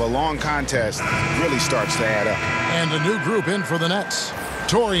of a long contest really starts to add up. And a new group in for the Nets.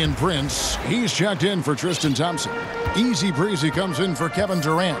 Taurean Prince, he's checked in for Tristan Thompson. Easy Breezy comes in for Kevin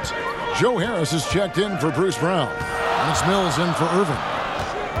Durant. Joe Harris is checked in for Bruce Brown. And it's Mills in for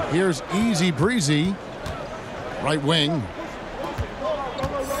Irving. Here's Easy Breezy, right wing.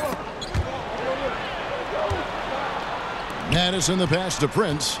 Madison the pass to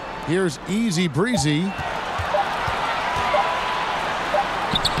Prince. Here's Easy Breezy.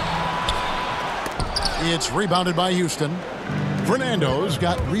 It's rebounded by Houston. Fernando's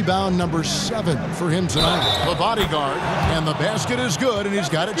got rebound number 7 for him tonight. The bodyguard, and the basket is good, and he's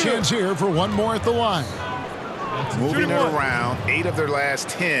got a chance here for one more at the line. Moving it around, 8 of their last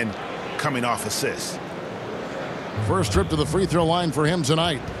 10 coming off assists. First trip to the free throw line for him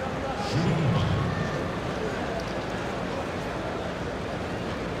tonight.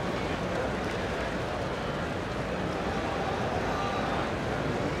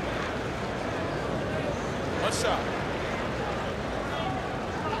 One shot.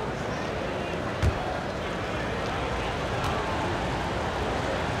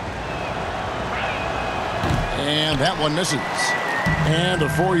 And that one misses. And a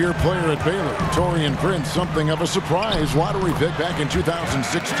 4-year player at Baylor, Taurean Prince, something of a surprise lottery pick back in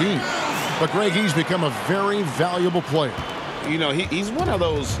 2016. But, Greg, he's become a very valuable player. You know, he's one of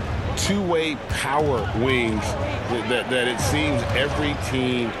those two-way power wings that it seems every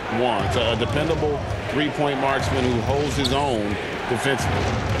team wants. A dependable three-point marksman who holds his own defensively.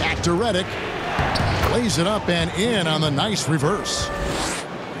 Back to Redick. Lays it up and in on the nice reverse.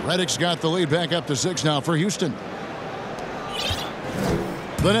 Redick's got the lead back up to 6 now for Houston.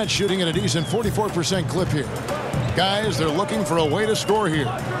 The Nets shooting at a decent 44% clip here. Guys, they're looking for a way to score here.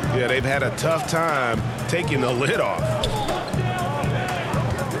 Yeah, they've had a tough time taking the lid off.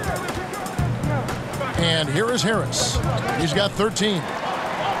 And here is Harris. He's got 13.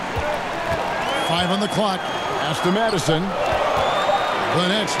 5 on the clock. Pass to Madison. The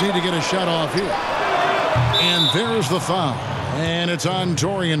Nets need to get a shot off here. And there's the foul. And it's on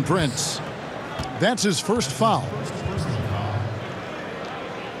Taurean Prince. That's his first foul.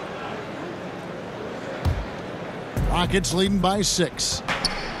 Rockets leading by 6.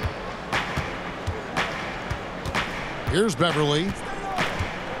 Here's Beverly.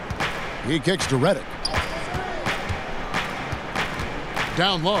 He kicks to Redick.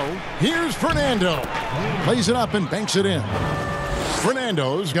 Down low. Here's Fernando. Plays it up and banks it in.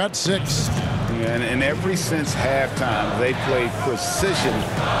 Fernando's got 6. And ever since halftime, they played precision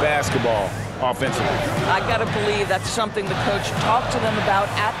basketball offensively. I got to believe that's something the coach talked to them about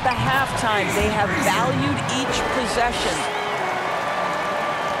at the halftime. They have valued each possession.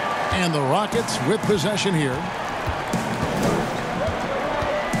 And the Rockets with possession here.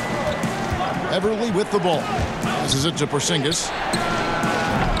 Beverly with the ball. This is it to Porzingis.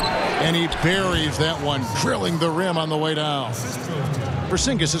 And he buries that one, drilling the rim on the way down.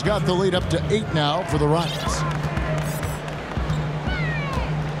 Porzingis has got the lead up to 8 now for the Rockets.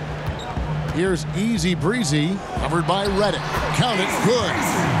 Here's Easy Breezy, covered by Redick. Count it, good.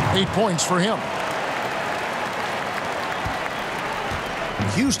 8 points for him.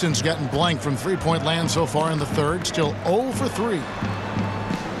 Houston's gotten blank from three-point land so far in the third, still 0 for 3.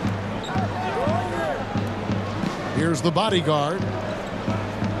 Here's the bodyguard.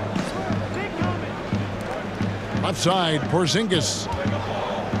 Left side, Porzingis.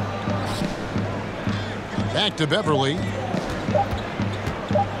 Back to Beverly.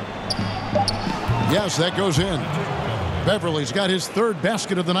 Yes, that goes in. Beverly's got his 3rd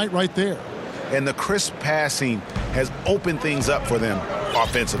basket of the night right there. And the crisp passing has opened things up for them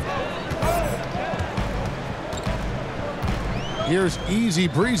offensively. Here's Easy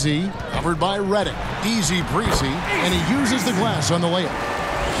Breezy, covered by Redick. Easy Breezy, and he uses the glass on the layup.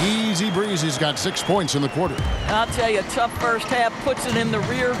 Easy Breezy's got 6 points in the quarter. I'll tell you, a tough first half puts it in the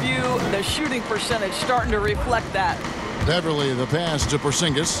rear view. The shooting percentage starting to reflect that. Beverly, the pass to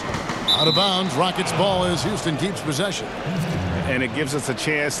Porzingis. Out of bounds, Rockets ball as Houston keeps possession. And it gives us a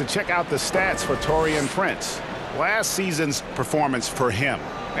chance to check out the stats for Taurean Prince. Last season's performance for him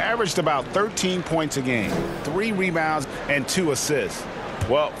averaged about 13 points a game, 3 rebounds, and 2 assists.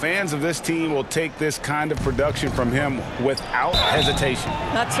 Well, fans of this team will take this kind of production from him without hesitation.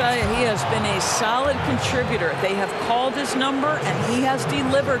 I'll tell you, he has been a solid contributor. They have called his number, and he has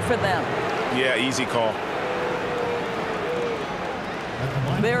delivered for them. Yeah, easy call.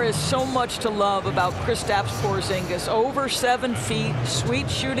 There is so much to love about Kristaps Porzingis. Over 7 feet, sweet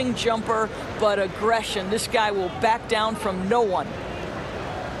shooting jumper, but aggression. This guy will back down from no one.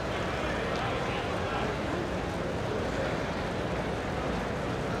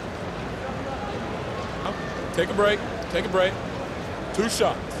 Take a break. Take a break. 2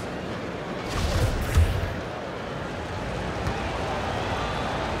 shots.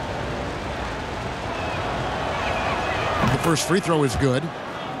 The first free throw is good.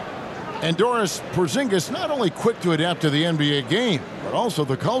 And Doris, Porzingis not only quick to adapt to the NBA game, but also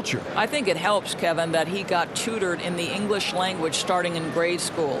the culture. I think it helps, Kevin, that he got tutored in the English language starting in grade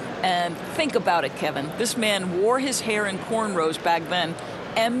school. And think about it, Kevin. This man wore his hair in cornrows back then,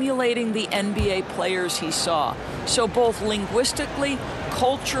 emulating the NBA players he saw. So both linguistically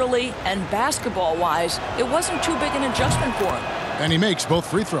culturally and basketball-wise, it wasn't too big an adjustment for him. And he makes both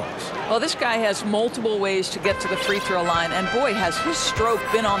free throws. Well, this guy has multiple ways to get to the free throw line, and boy, has his stroke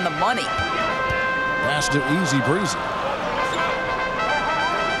been on the money. Pass to Easy Breezy.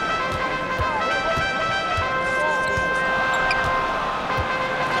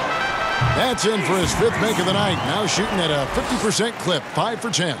 That's in for his 5th make of the night. Now shooting at a 50% clip, 5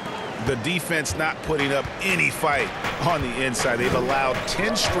 for 10. The defense not putting up any fight on the inside. They've allowed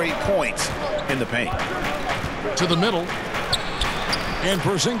 10 straight points in the paint. To the middle. And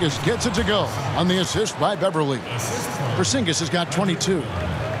Porzingis gets it to go on the assist by Beverly. Porzingis has got 22.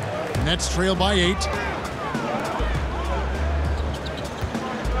 Nets trail by 8.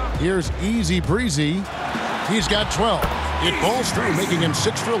 Here's Easy Breezy. He's got 12. It falls through, making him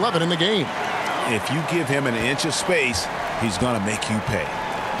 6 for 11 in the game. If you give him an inch of space, he's going to make you pay.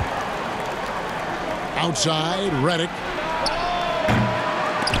 Outside, Redick.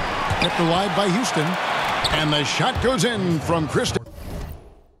 Kept wide by Houston. And the shot goes in from Kristaps.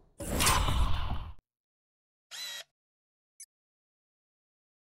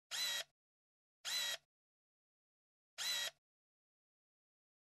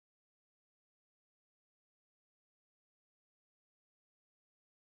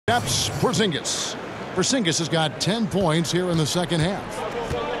 Porzingis. Porzingis has got 10 points here in the second half.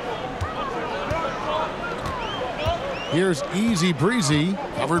 Here's Easy Breezy,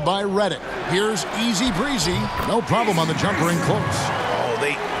 covered by Redick. Here's Easy Breezy. No problem on the jumper in close. Oh,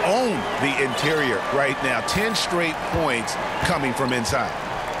 they own the interior right now. 10 straight points coming from inside.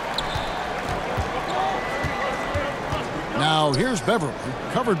 Now here's Beverly,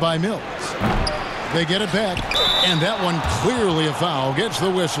 covered by Mills. They get it back, and that one clearly a foul. Gets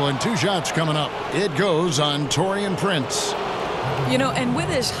the whistle, and 2 shots coming up. It goes on Taurean Prince. You know, and with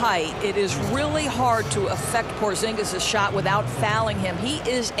his height, it is really hard to affect Porzingis' shot without fouling him. He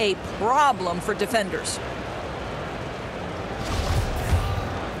is a problem for defenders.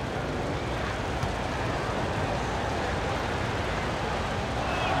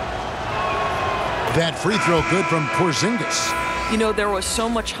 That free throw good from Porzingis. You know, there was so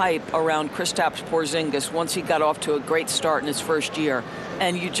much hype around Kristaps Porzingis once he got off to a great start in his first year.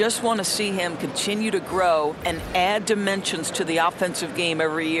 And you just want to see him continue to grow and add dimensions to the offensive game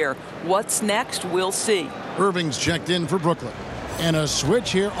every year. What's next? We'll see. Irving's checked in for Brooklyn. And a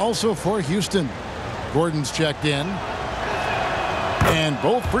switch here also for Houston. Gordon's checked in. And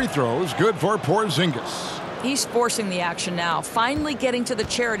both free throws good for Porzingis. He's forcing the action now, finally getting to the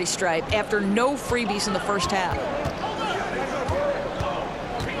charity stripe after no freebies in the first half.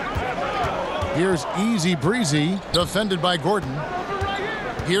 Here's Easy Breezy, defended by Gordon.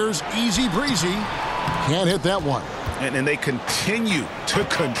 Here's Easy Breezy. Can't hit that one. And they continue to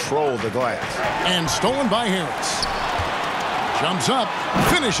control the glass. And stolen by Harris. Jumps up,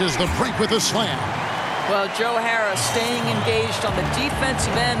 finishes the break with a slam. Well, Joe Harris staying engaged on the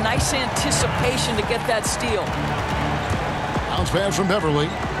defensive end. Nice anticipation to get that steal. Bounce pass from Beverly.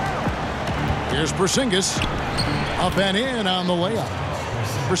 Here's Porzingis. Up and in on the layup.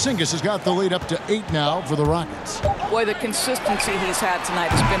 Porzingis has got the lead up to 8 now for the Rockets. Boy, the consistency he's had tonight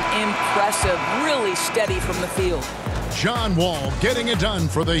has been impressive. Really steady from the field. John Wall getting it done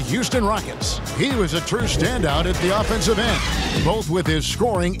for the Houston Rockets. He was a true standout at the offensive end, both with his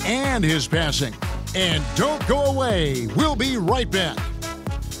scoring and his passing. And don't go away. We'll be right back.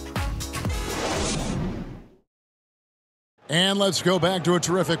 And let's go back to a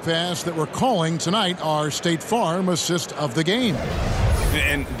terrific pass that we're calling tonight our State Farm assist of the game.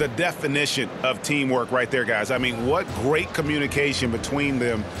 And the definition of teamwork right there, guys. I mean, what great communication between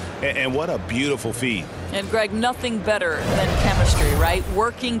them, and what a beautiful feed. And, Greg, nothing better than chemistry, right?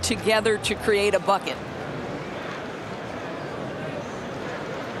 Working together to create a bucket.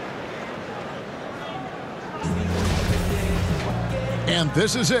 And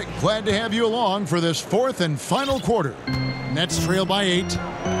this is it. Glad to have you along for this 4th and final quarter. Nets trail by 8.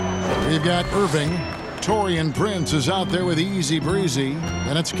 We've got Irving. Taurean Prince is out there with Easy Breezy.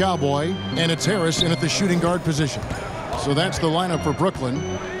 And it's Cowboy. And it's Harris in at the shooting guard position. So that's the lineup for Brooklyn.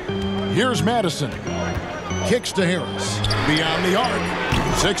 Here's Madison. Kicks to Harris. Beyond the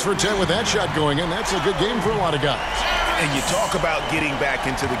arc. 6 for 10 with that shot going in. That's a good game for a lot of guys. And you talk about getting back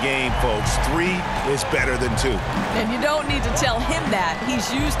into the game, folks. 3 is better than 2. And you don't need to tell him that.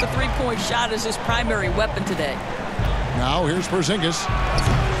 He's used the three-point shot as his primary weapon today. Now here's Porzingis.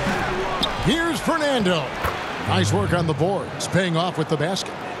 Here's Fernando. Nice work on the boards, paying off with the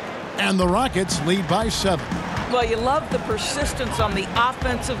basket. And the Rockets lead by 7. Well, you love the persistence on the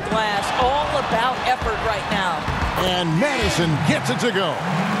offensive glass. All about effort right now. And Madison gets it to go.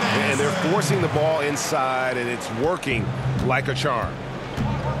 And they're forcing the ball inside, and it's working like a charm.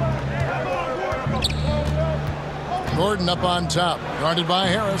 Gordon up on top, guarded by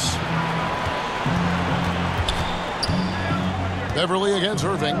Harris. Beverly against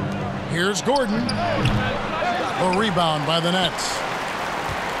Irving. Here's Gordon. A rebound by the Nets.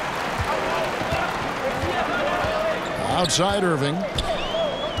 Outside Irving.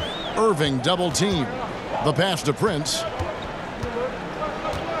 Irving double team. The pass to Prince.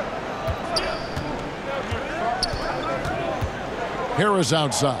 Harris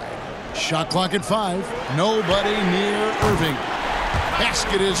outside. Shot clock at 5. Nobody near Irving.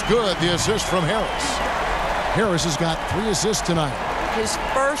 Basket is good. The assist from Harris. Harris has got 3 assists tonight. His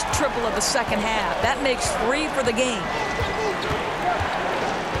first triple of the second half. That makes 3 for the game.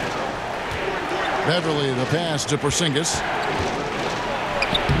 Beverly, the pass to Porzingis.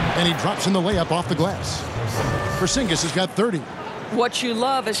 And he drops in the layup off the glass. Porzingis has got 30. What you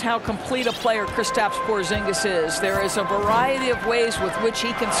love is how complete a player Kristaps Porzingis is. There is a variety of ways with which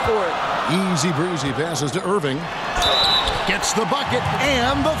he can score. Easy breezy passes to Irving. Gets the bucket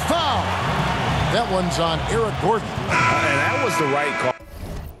and the foul. That one's on Eric Gordon. And that was the right call.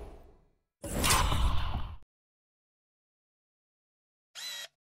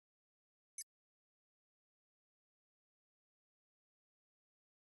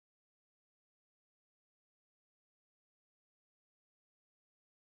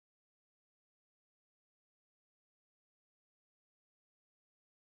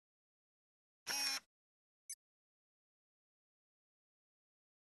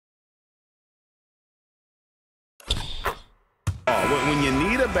 When you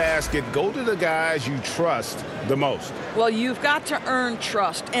need a basket, go to the guys you trust the most. Well, you've got to earn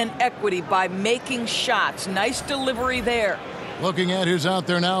trust and equity by making shots. Nice delivery there. Looking at who's out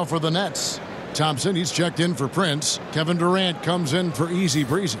there now for the Nets. Thompson, he's checked in for Prince. Kevin Durant comes in for easy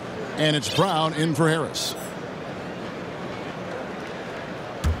breezy. And it's Brown in for Harris.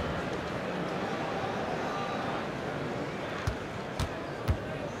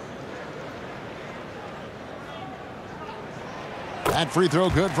 That free throw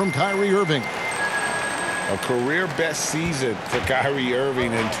good from Kyrie Irving. A career best season for Kyrie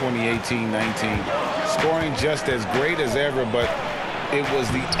Irving in 2018-19. Scoring just as great as ever, but it was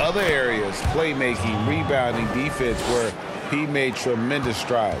the other areas, playmaking, rebounding, defense, where he made tremendous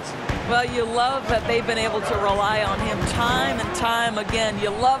strides. Well, you love that they've been able to rely on him time and time again. You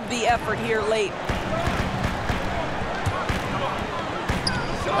love the effort here late.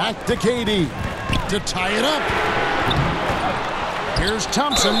 Back to KD to tie it up. Here's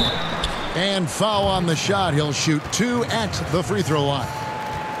Thompson. And foul on the shot. He'll shoot 2 at the free throw line.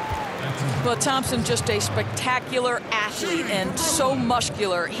 Well, Thompson, just a spectacular athlete and so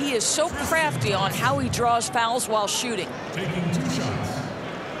muscular. He is so crafty on how he draws fouls while shooting. Taking 2 shots.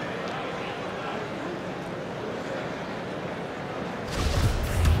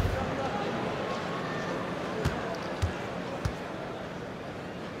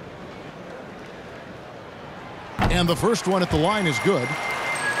 And the first one at the line is good.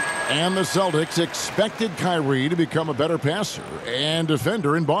 And the Celtics expected Kyrie to become a better passer and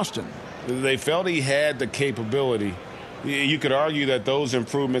defender in Boston. They felt he had the capability. You could argue that those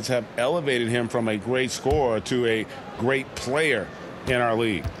improvements have elevated him from a great scorer to a great player in our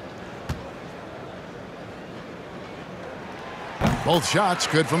league. Both shots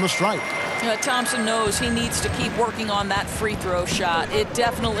good from the stripe. Thompson knows he needs to keep working on that free throw shot. It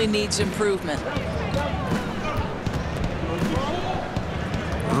definitely needs improvement.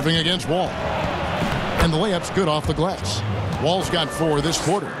 Irving against Wall. And the layup's good off the glass. Wall's got 4 this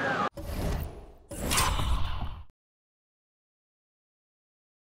quarter.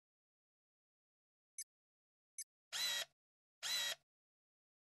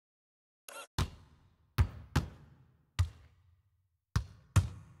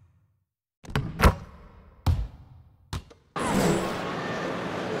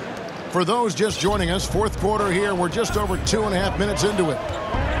 For those just joining us, fourth quarter here. We're just over 2.5 minutes into it.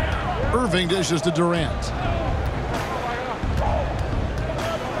 Irving dishes to Durant.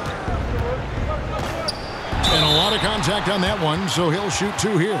 And a lot of contact on that one, so he'll shoot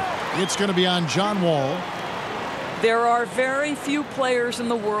 2 here. It's going to be on John Wall. There are very few players in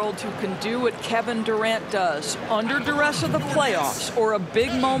the world who can do what Kevin Durant does. Under duress of the playoffs or a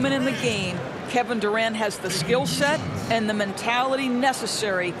big moment in the game, Kevin Durant has the skill set and the mentality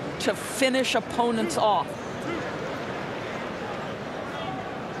necessary to finish opponents off.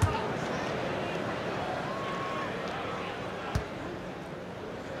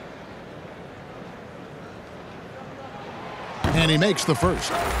 And he makes the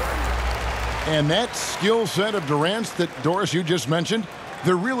first. And that skill set of Durant's that, Doris, you just mentioned,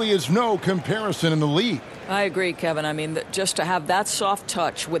 there really is no comparison in the league. I agree, Kevin. I mean, just to have that soft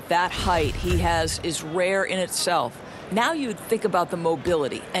touch with that height he has is rare in itself. Now you'd think about the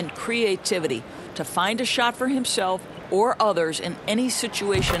mobility and creativity to find a shot for himself or others in any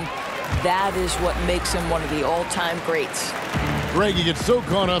situation. That is what makes him one of the all-time greats. Greg, you get so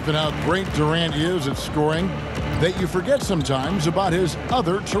caught up in how great Durant is at scoring that you forget sometimes about his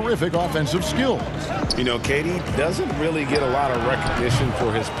other terrific offensive skills. You know, KD doesn't really get a lot of recognition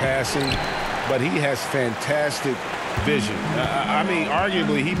for his passing, but he has fantastic vision. I mean,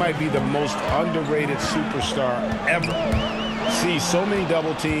 arguably, he might be the most underrated superstar ever. Sees so many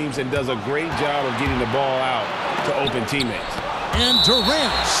double teams and does a great job of getting the ball out to open teammates. And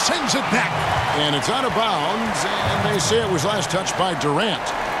Durant sends it back. And it's out of bounds, and they say it was last touched by Durant.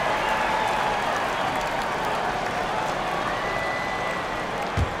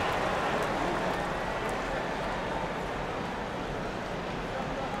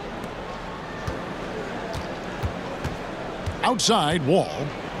 Outside, Wall.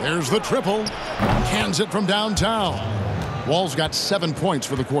 There's the triple. Cans it from downtown. Wall's got 7 points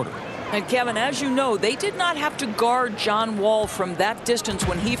for the quarter. And Kevin, as you know, they did not have to guard John Wall from that distance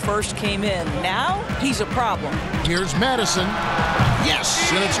when he first came in. Now, he's a problem. Here's Madison.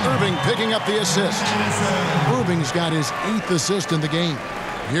 Yes, and it's Irving picking up the assist. Irving's got his 8th assist in the game.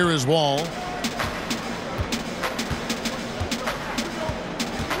 Here is Wall.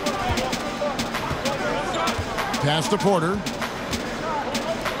 Pass to Porter.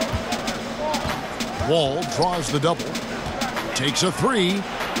 Wall draws the double. Takes a three.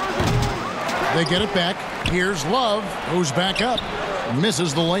 They get it back. Here's Love. Goes back up.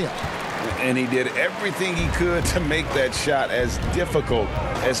 Misses the layup. And he did everything he could to make that shot as difficult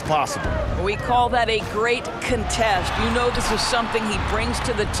as possible. We call that a great contest. You know this is something he brings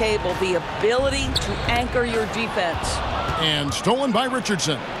to the table, the ability to anchor your defense. And stolen by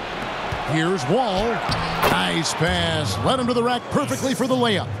Richardson. Here's Wall. Nice pass. Led him to the rack perfectly for the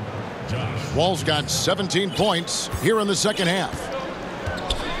layup. Wall's got 17 points here in the second half.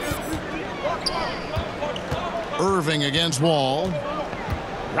 Irving against Wall.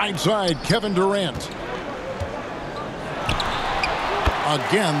 Right side, Kevin Durant.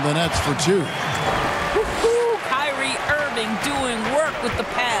 Again, the Nets for two. Woo-hoo! Kyrie Irving doing work with the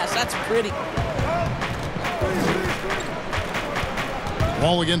pass. That's pretty.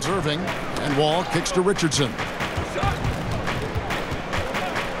 Wall against Irving, and Wall kicks to Richardson.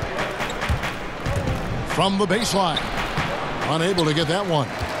 From the baseline. Unable to get that one.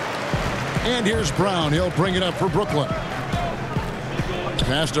 And here's Brown. He'll bring it up for Brooklyn.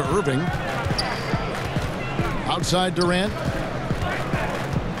 Pass to Irving. Outside Durant.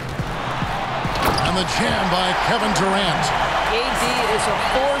 And the jam by Kevin Durant. KD is a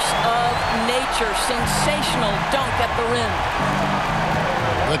force of nature. Sensational dunk at the rim.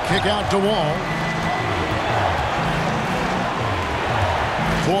 The kick out to Wall.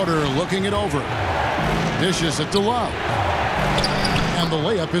 Porter looking it over. Dishes it to Love. And the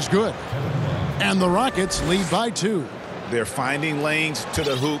layup is good. And the Rockets lead by 2. They're finding lanes to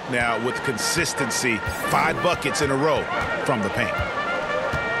the hoop now with consistency. 5 buckets in a row from the paint.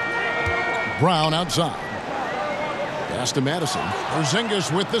 Brown outside. Pass to Madison.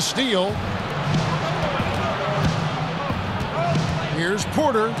 Porzingis with the steal. Here's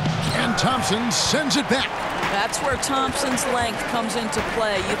Porter. And Thompson sends it back. That's where Thompson's length comes into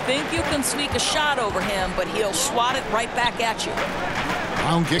play. You think you can sneak a shot over him, but he'll swat it right back at you.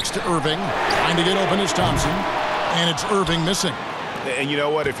 Brown kicks to Irving. Trying to get open is Thompson. And it's Irving missing. And you know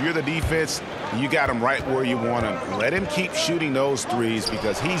what? If you're the defense, you got him right where you want him. Let him keep shooting those threes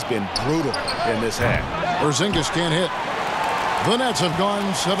because he's been brutal in this half. Porzingis can't hit. The Nets have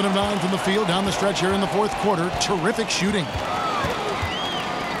gone 7 of 9 from the field down the stretch here in the fourth quarter. Terrific shooting.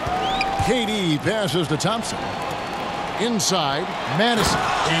 KD passes to Thompson. Inside, Madison.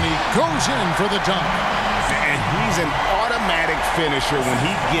 And he goes in for the dunk. And he's an automatic finisher when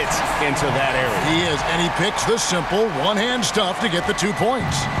he gets into that area. He is, and he picks the simple one-hand stuff to get the 2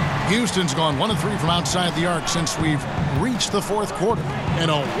 points. Houston's gone 1 of 3 from outside the arc since we've reached the fourth quarter.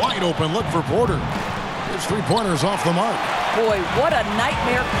 And a wide-open look for Porter. His three-pointers off the mark. Boy, what a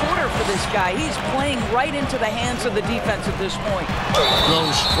nightmare quarter for this guy. He's playing right into the hands of the defense at this point.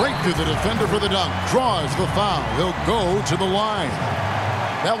 Goes straight through the defender for the dunk. Draws the foul. He'll go to the line.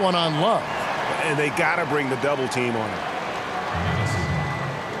 That one on Love. And they got to bring the double team on him.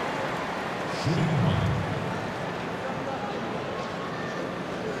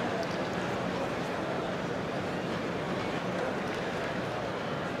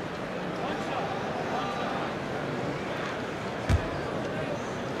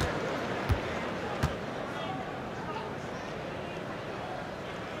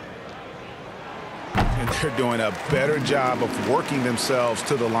 And they're doing a better job of working themselves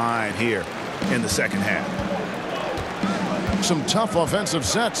to the line here in the second half. some tough offensive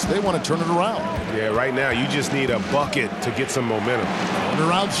sets. They want to turn it around. Yeah, right now you just need a bucket to get some momentum.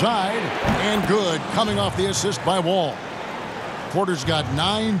 Porter outside, and good, coming off the assist by Wall. Porter's got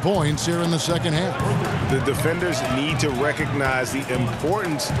 9 points here in the second half. The defenders need to recognize the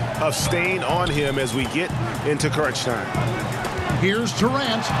importance of staying on him as we get into crunch time. Here's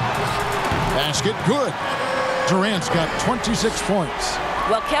Durant. Basket good. Durant's got 26 points.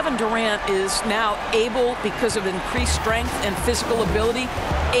 Well, Kevin Durant is now able, because of increased strength and physical ability,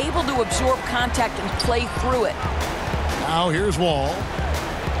 able to absorb contact and play through it. Now here's Wall.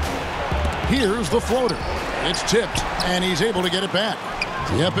 Here's the floater. It's tipped, and he's able to get it back.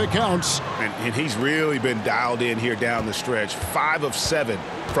 Yep, it counts. And he's really been dialed in here down the stretch. 5 of 7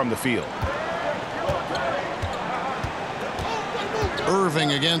 from the field.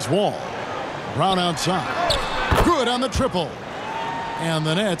 Irving against Wall. Brown outside. Good on the triple. And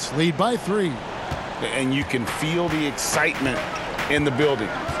the Nets lead by 3. And you can feel the excitement in the building.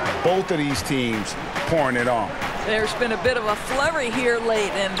 Both of these teams pouring it on. There's been a bit of a flurry here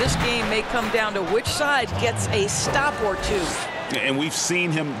late, and this game may come down to which side gets a stop or two. And we've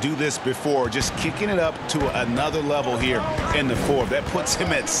seen him do this before, just kicking it up to another level here in the fourth. That puts him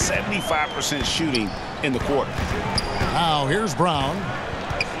at 75% shooting in the quarter. Now here's Brown.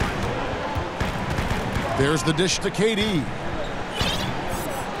 There's the dish to KD.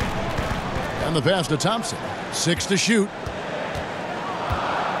 And the pass to Thompson. 6 to shoot.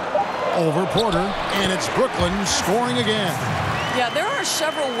 Over Porter, and it's Brooklyn scoring again. Yeah, there are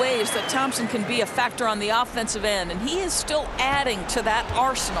several ways that Thompson can be a factor on the offensive end, and he is still adding to that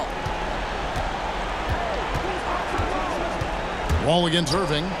arsenal. Wall against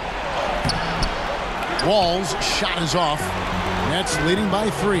Irving. Wall's shot is off. Nets leading by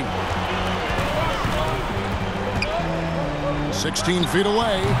 3. 16 feet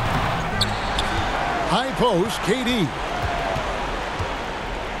away. High post, KD.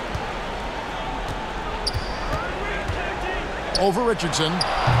 Over Richardson.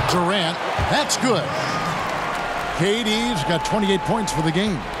 Durant. That's good. KD's got 28 points for the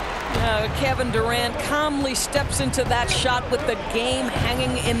game. Kevin Durant calmly steps into that shot with the game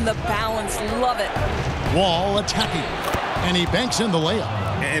hanging in the balance. Love it. Wall attacking. And he banks in the layup.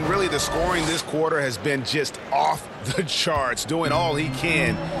 And really the scoring this quarter has been just off the charts, doing all he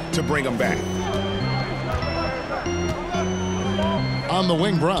can to bring them back. On the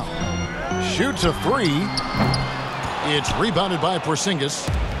wing, Brown. Shoots a 3. It's rebounded by Porzingis.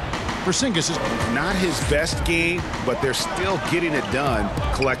 Porzingis is not his best game, but they're still getting it done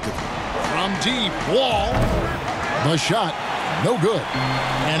collectively. From deep, Wall. The shot, no good.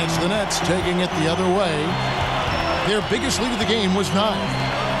 And it's the Nets taking it the other way. Their biggest lead of the game was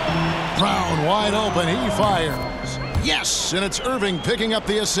 9. Brown wide open, he fires. Yes, and it's Irving picking up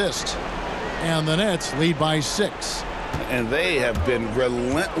the assist. And the Nets lead by 6. And they have been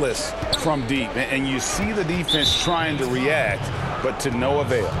relentless from deep. And you see the defense trying to react, but to no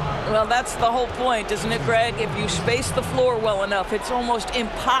avail. Well, that's the whole point, isn't it, Greg? If you space the floor well enough, it's almost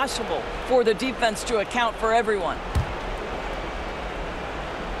impossible for the defense to account for everyone.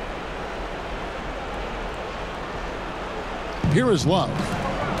 Here is Love.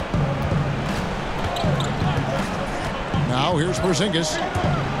 Now here's Porzingis.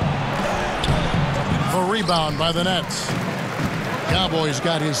 A rebound by the Nets. Cowboys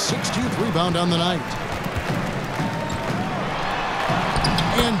got his 16th rebound on the night.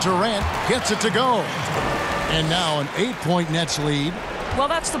 And Durant gets it to go. And now an 8-point Nets lead. Well,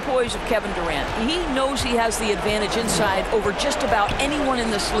 that's the poise of Kevin Durant. He knows he has the advantage inside over just about anyone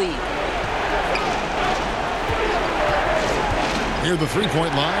in this league. Near the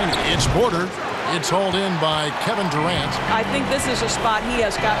three-point line, it's Porter. It's hauled in by Kevin Durant. I think this is a spot he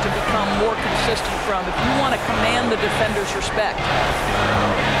has got to become more consistent from if you want to command the defender's respect.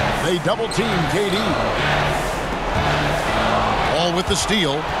 They double-team KD. All with the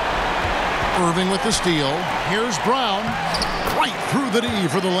steal. Irving with the steal. Here's Brown. Right through the D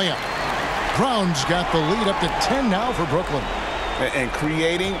for the layup. Brown's got the lead up to 10 now for Brooklyn. And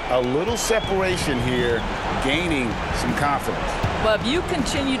creating a little separation here, gaining some confidence. Well, if you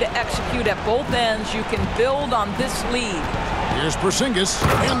continue to execute at both ends, you can build on this lead. Here's Porzingis,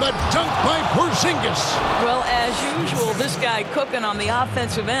 and the dunk by Porzingis. Well, as usual, this guy cooking on the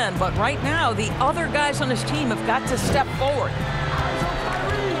offensive end, but right now, the other guys on his team have got to step forward.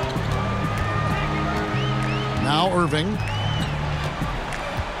 Now Irving.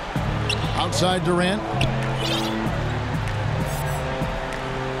 Outside Durant.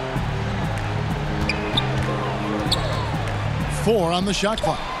 Four on the shot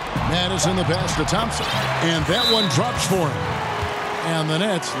clock. Madison the pass to Thompson. And that one drops for him. And the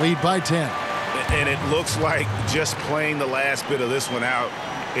Nets lead by 10. And it looks like just playing the last bit of this one out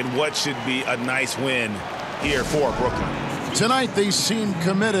in what should be a nice win here for Brooklyn. Tonight, they seem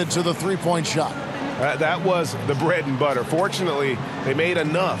committed to the three-point shot. That was the bread and butter. Fortunately, they made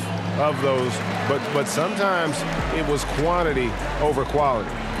enough of those, but sometimes it was quantity over quality.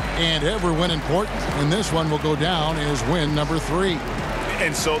 And every win important, and this one will go down as win number 3.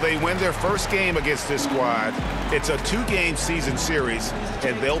 And so they win their first game against this squad. It's a 2-game season series,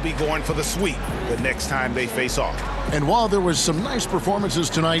 and they'll be going for the sweep the next time they face off. And while there was some nice performances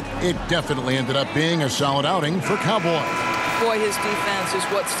tonight, it definitely ended up being a solid outing for Cowboy. Boy, his defense is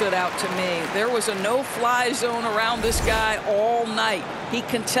what stood out to me. There was a no-fly zone around this guy all night. He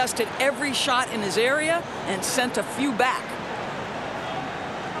contested every shot in his area and sent a few back.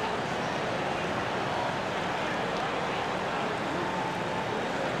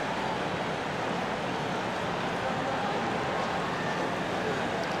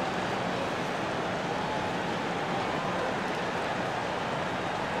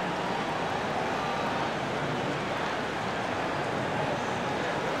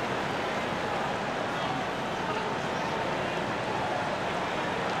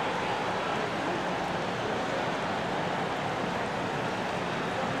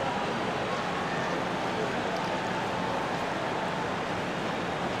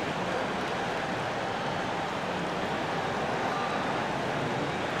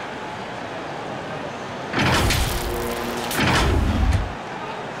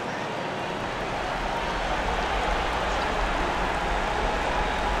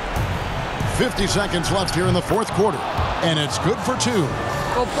 .50 seconds left here in the fourth quarter, and it's good for 2.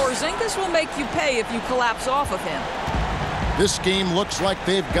 Well, Porzingis will make you pay if you collapse off of him. This game looks like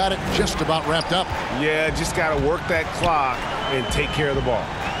they've got it just about wrapped up. Yeah, just got to work that clock and take care of the ball.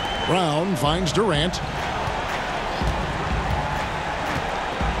 Brown finds Durant.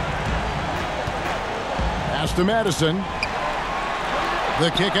 Pass to Madison. The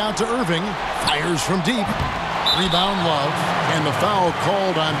kick out to Irving. Fires from deep. Rebound Love. And the foul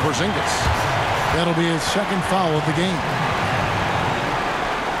called on Porzingis. That'll be his second foul of the game.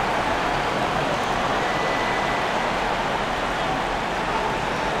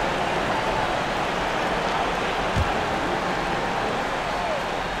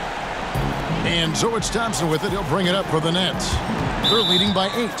 And so it's Thompson with it. He'll bring it up for the Nets. They're leading by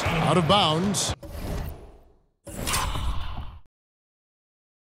 8. Out of bounds.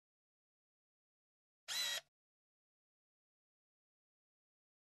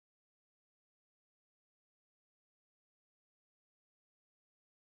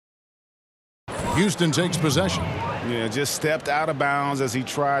 Houston takes possession. Yeah, just stepped out of bounds as he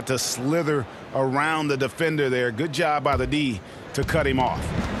tried to slither around the defender there. Good job by the D to cut him off.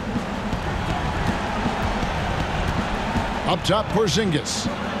 Up top, Porzingis.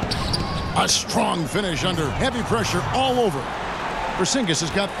 A strong finish under heavy pressure all over. Porzingis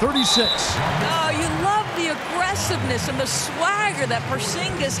has got 36. Oh, you love the aggressiveness and the swagger that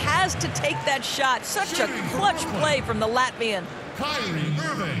Porzingis has to take that shot. Such a clutch play from the Latvian. Kyrie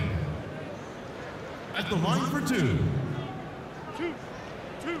Irving at the line for 2.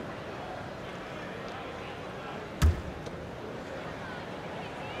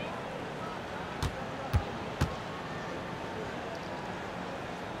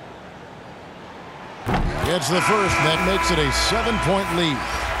 It's the first, and that makes it a 7-point lead.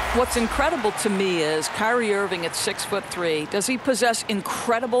 What's incredible to me is Kyrie Irving at 6'3". Does he possess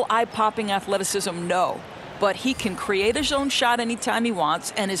incredible eye-popping athleticism? No. But he can create his own shot anytime he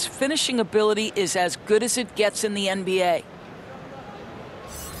wants, and his finishing ability is as good as it gets in the NBA.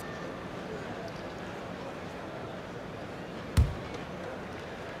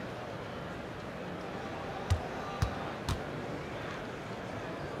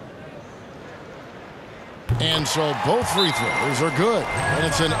 And so both free throws are good, and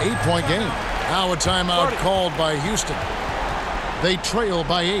it's an 8-point game. Now a timeout called by Houston. They trail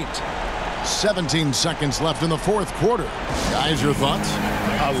by 8. 17 seconds left in the fourth quarter. Guys, your thoughts?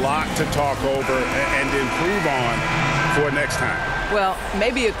 A lot to talk over and improve on for next time. Well,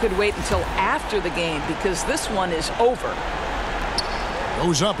 maybe it could wait until after the game because this one is over.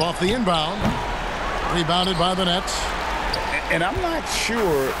 Goes up off the inbound. Rebounded by the Nets. And I'm not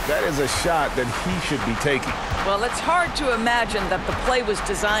sure that is a shot that he should be taking. Well, it's hard to imagine that the play was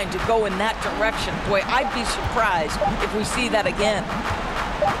designed to go in that direction. Boy, I'd be surprised if we see that again.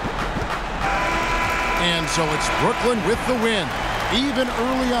 And so it's Brooklyn with the win. Even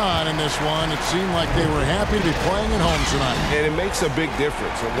early on in this one, it seemed like they were happy to be playing at home tonight. And it makes a big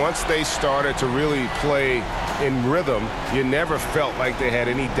difference. And once they started to really play in rhythm, you never felt like they had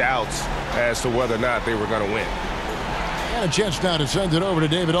any doubts as to whether or not they were going to win. And a chance now to send it over to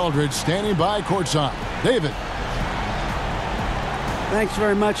David Aldridge, standing by courtside. David. Thanks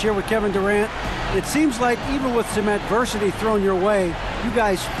very much. Here with Kevin Durant. It seems like even with some adversity thrown your way, you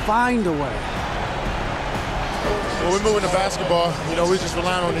guys find a way. When we're moving the basketball, we're just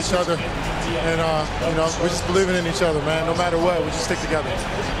relying on each other. And, we're just believing in each other, man. No matter what, we just stick together.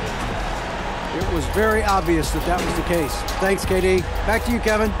 It was very obvious that was the case. Thanks, KD. Back to you,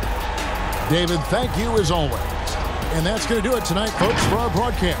 Kevin. David, thank you as always. And that's going to do it tonight, folks, for our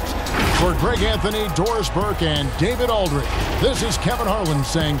broadcast. For Greg Anthony, Doris Burke, and David Aldridge, this is Kevin Harlan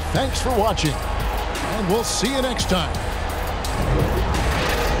saying thanks for watching. And we'll see you next time.